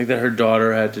 Like that her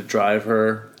daughter had to drive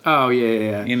her. Oh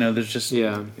yeah. You know, there's just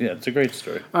yeah. It's a great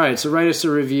story. All right, so write us a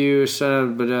review.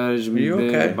 Are you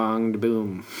okay? Bong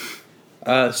boom.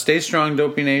 Stay strong,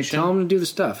 Dopey Nation. Tell them to do the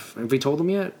stuff. Have we told them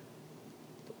yet?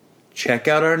 Check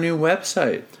out our new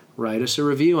website. Write us a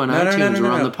review on iTunes or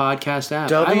on the podcast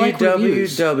app.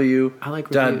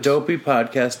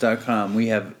 www.dopeypodcast.com. We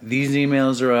have these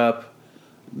emails are up.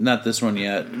 Not this one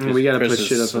yet. We got to put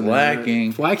shit up on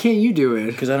slacking. Why can't you do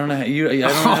it? Because I don't know how I don't know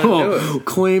how to do it.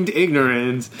 Claimed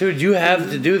ignorance. Dude, you have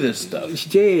to do this stuff.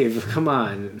 Dave, come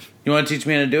on. You want to teach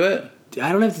me how to do it?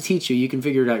 I don't have to teach you. You can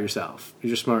figure it out yourself.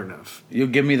 You're smart enough. You'll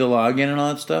give me the login and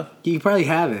all that stuff? You probably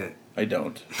have it. I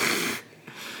don't.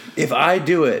 If I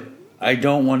do it, I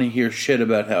don't want to hear shit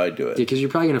about how I do it. Yeah, because you're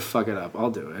probably going to fuck it up. I'll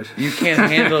do it. You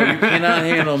cannot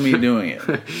handle me doing it.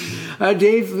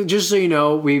 Dave, just so you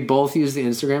know, we both use the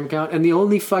Instagram account, and the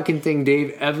only fucking thing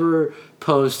Dave ever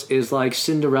posts is like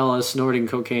Cinderella snorting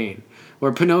cocaine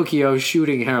or Pinocchio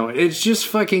shooting heroin. It's just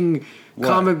fucking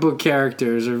comic book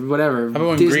characters or whatever. How about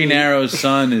when Disney. Green Arrow's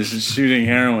son is shooting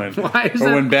heroin?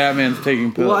 When Batman's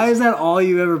taking pills? Why is that all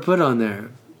you ever put on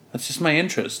there? That's just my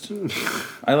interest.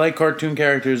 I like cartoon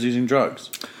characters using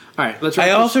drugs. All right, let's.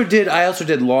 I also did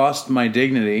Lost My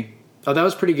Dignity. Oh, that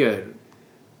was pretty good.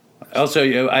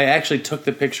 Also, I actually took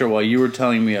the picture while you were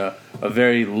telling me a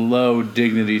very low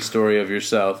dignity story of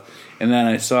yourself, and then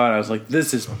I saw it. I was like,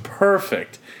 "This is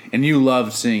perfect," and you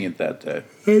loved seeing it that day.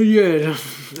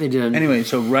 I did. Anyway,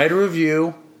 so write a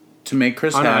review to make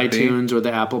Chris on happy. iTunes or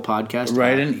the Apple Podcast.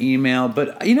 Write an email,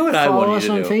 but you know what I want you to do?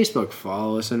 Follow us on Facebook.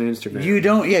 Follow us on Instagram. You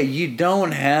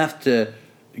don't have to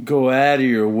go out of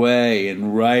your way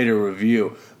and write a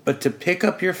review, but to pick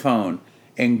up your phone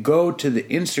and go to the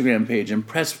Instagram page and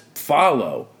press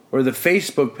follow, or the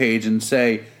Facebook page and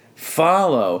say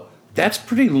follow. That's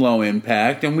pretty low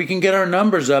impact, and we can get our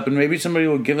numbers up, and maybe somebody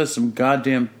will give us some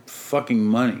goddamn fucking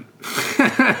money.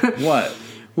 What?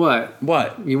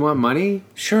 What? You want money?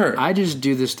 Sure. I just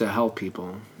do this to help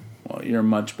people. Well, you're a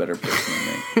much better person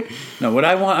than me. No, what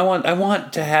I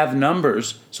want to have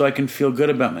numbers so I can feel good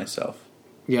about myself.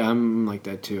 Yeah, I'm like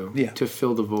that too. Yeah. To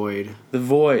fill the void. The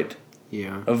void.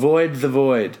 Yeah. Avoid the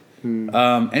void.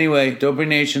 Anyway, Dopey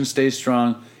Nation, stay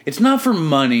strong. It's not for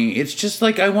money. It's just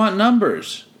like I want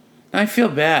numbers. I feel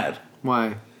bad.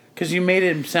 Why? Because you made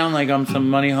it sound like I'm some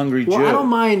money-hungry Jew. Well, I don't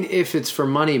mind if it's for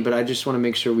money, but I just want to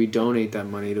make sure we donate that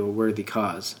money to a worthy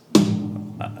cause.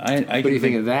 What do you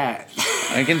think of that?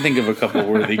 I can think of a couple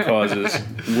worthy causes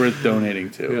worth donating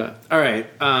to. Yeah. All right.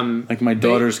 Like my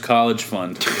daughter's college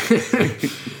fund.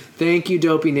 Thank you,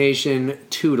 Dopey Nation.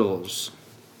 Toodles.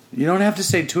 You don't have to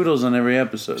say toodles on every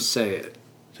episode. Say it.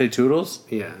 Say toodles?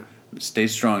 Yeah. Stay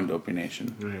strong, Dopey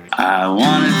Nation. Right. I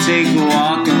want to take a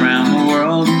walk around the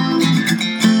world.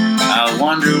 I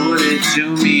wonder would it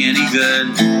do me any good?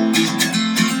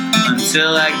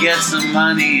 until I get some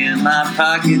money in my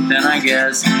pocket. Then I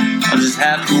guess I'll just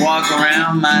have to walk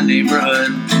around my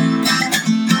neighborhood.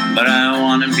 But I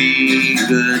wanna be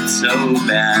good so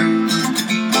bad.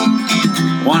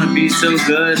 Wanna be so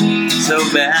good, so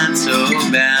bad, so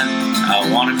bad. I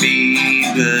wanna be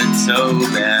good so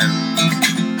bad.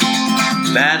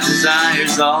 Bad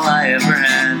desire's all I ever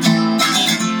had.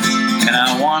 And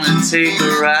I wanna take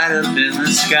a ride up in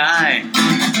the sky.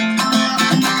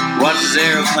 Watch this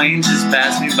aeroplane just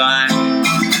pass me by.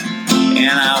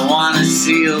 And I wanna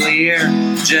see a Lear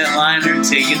jetliner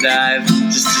take a dive,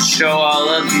 just to show all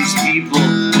of these people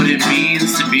what it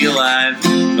means to be alive.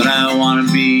 But I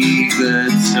wanna be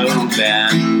good so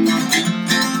bad.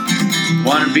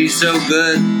 Wanna be so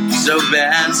good, so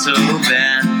bad, so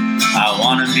bad. I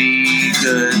wanna be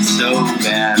good so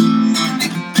bad.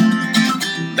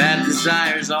 Bad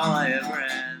desire's all I ever had.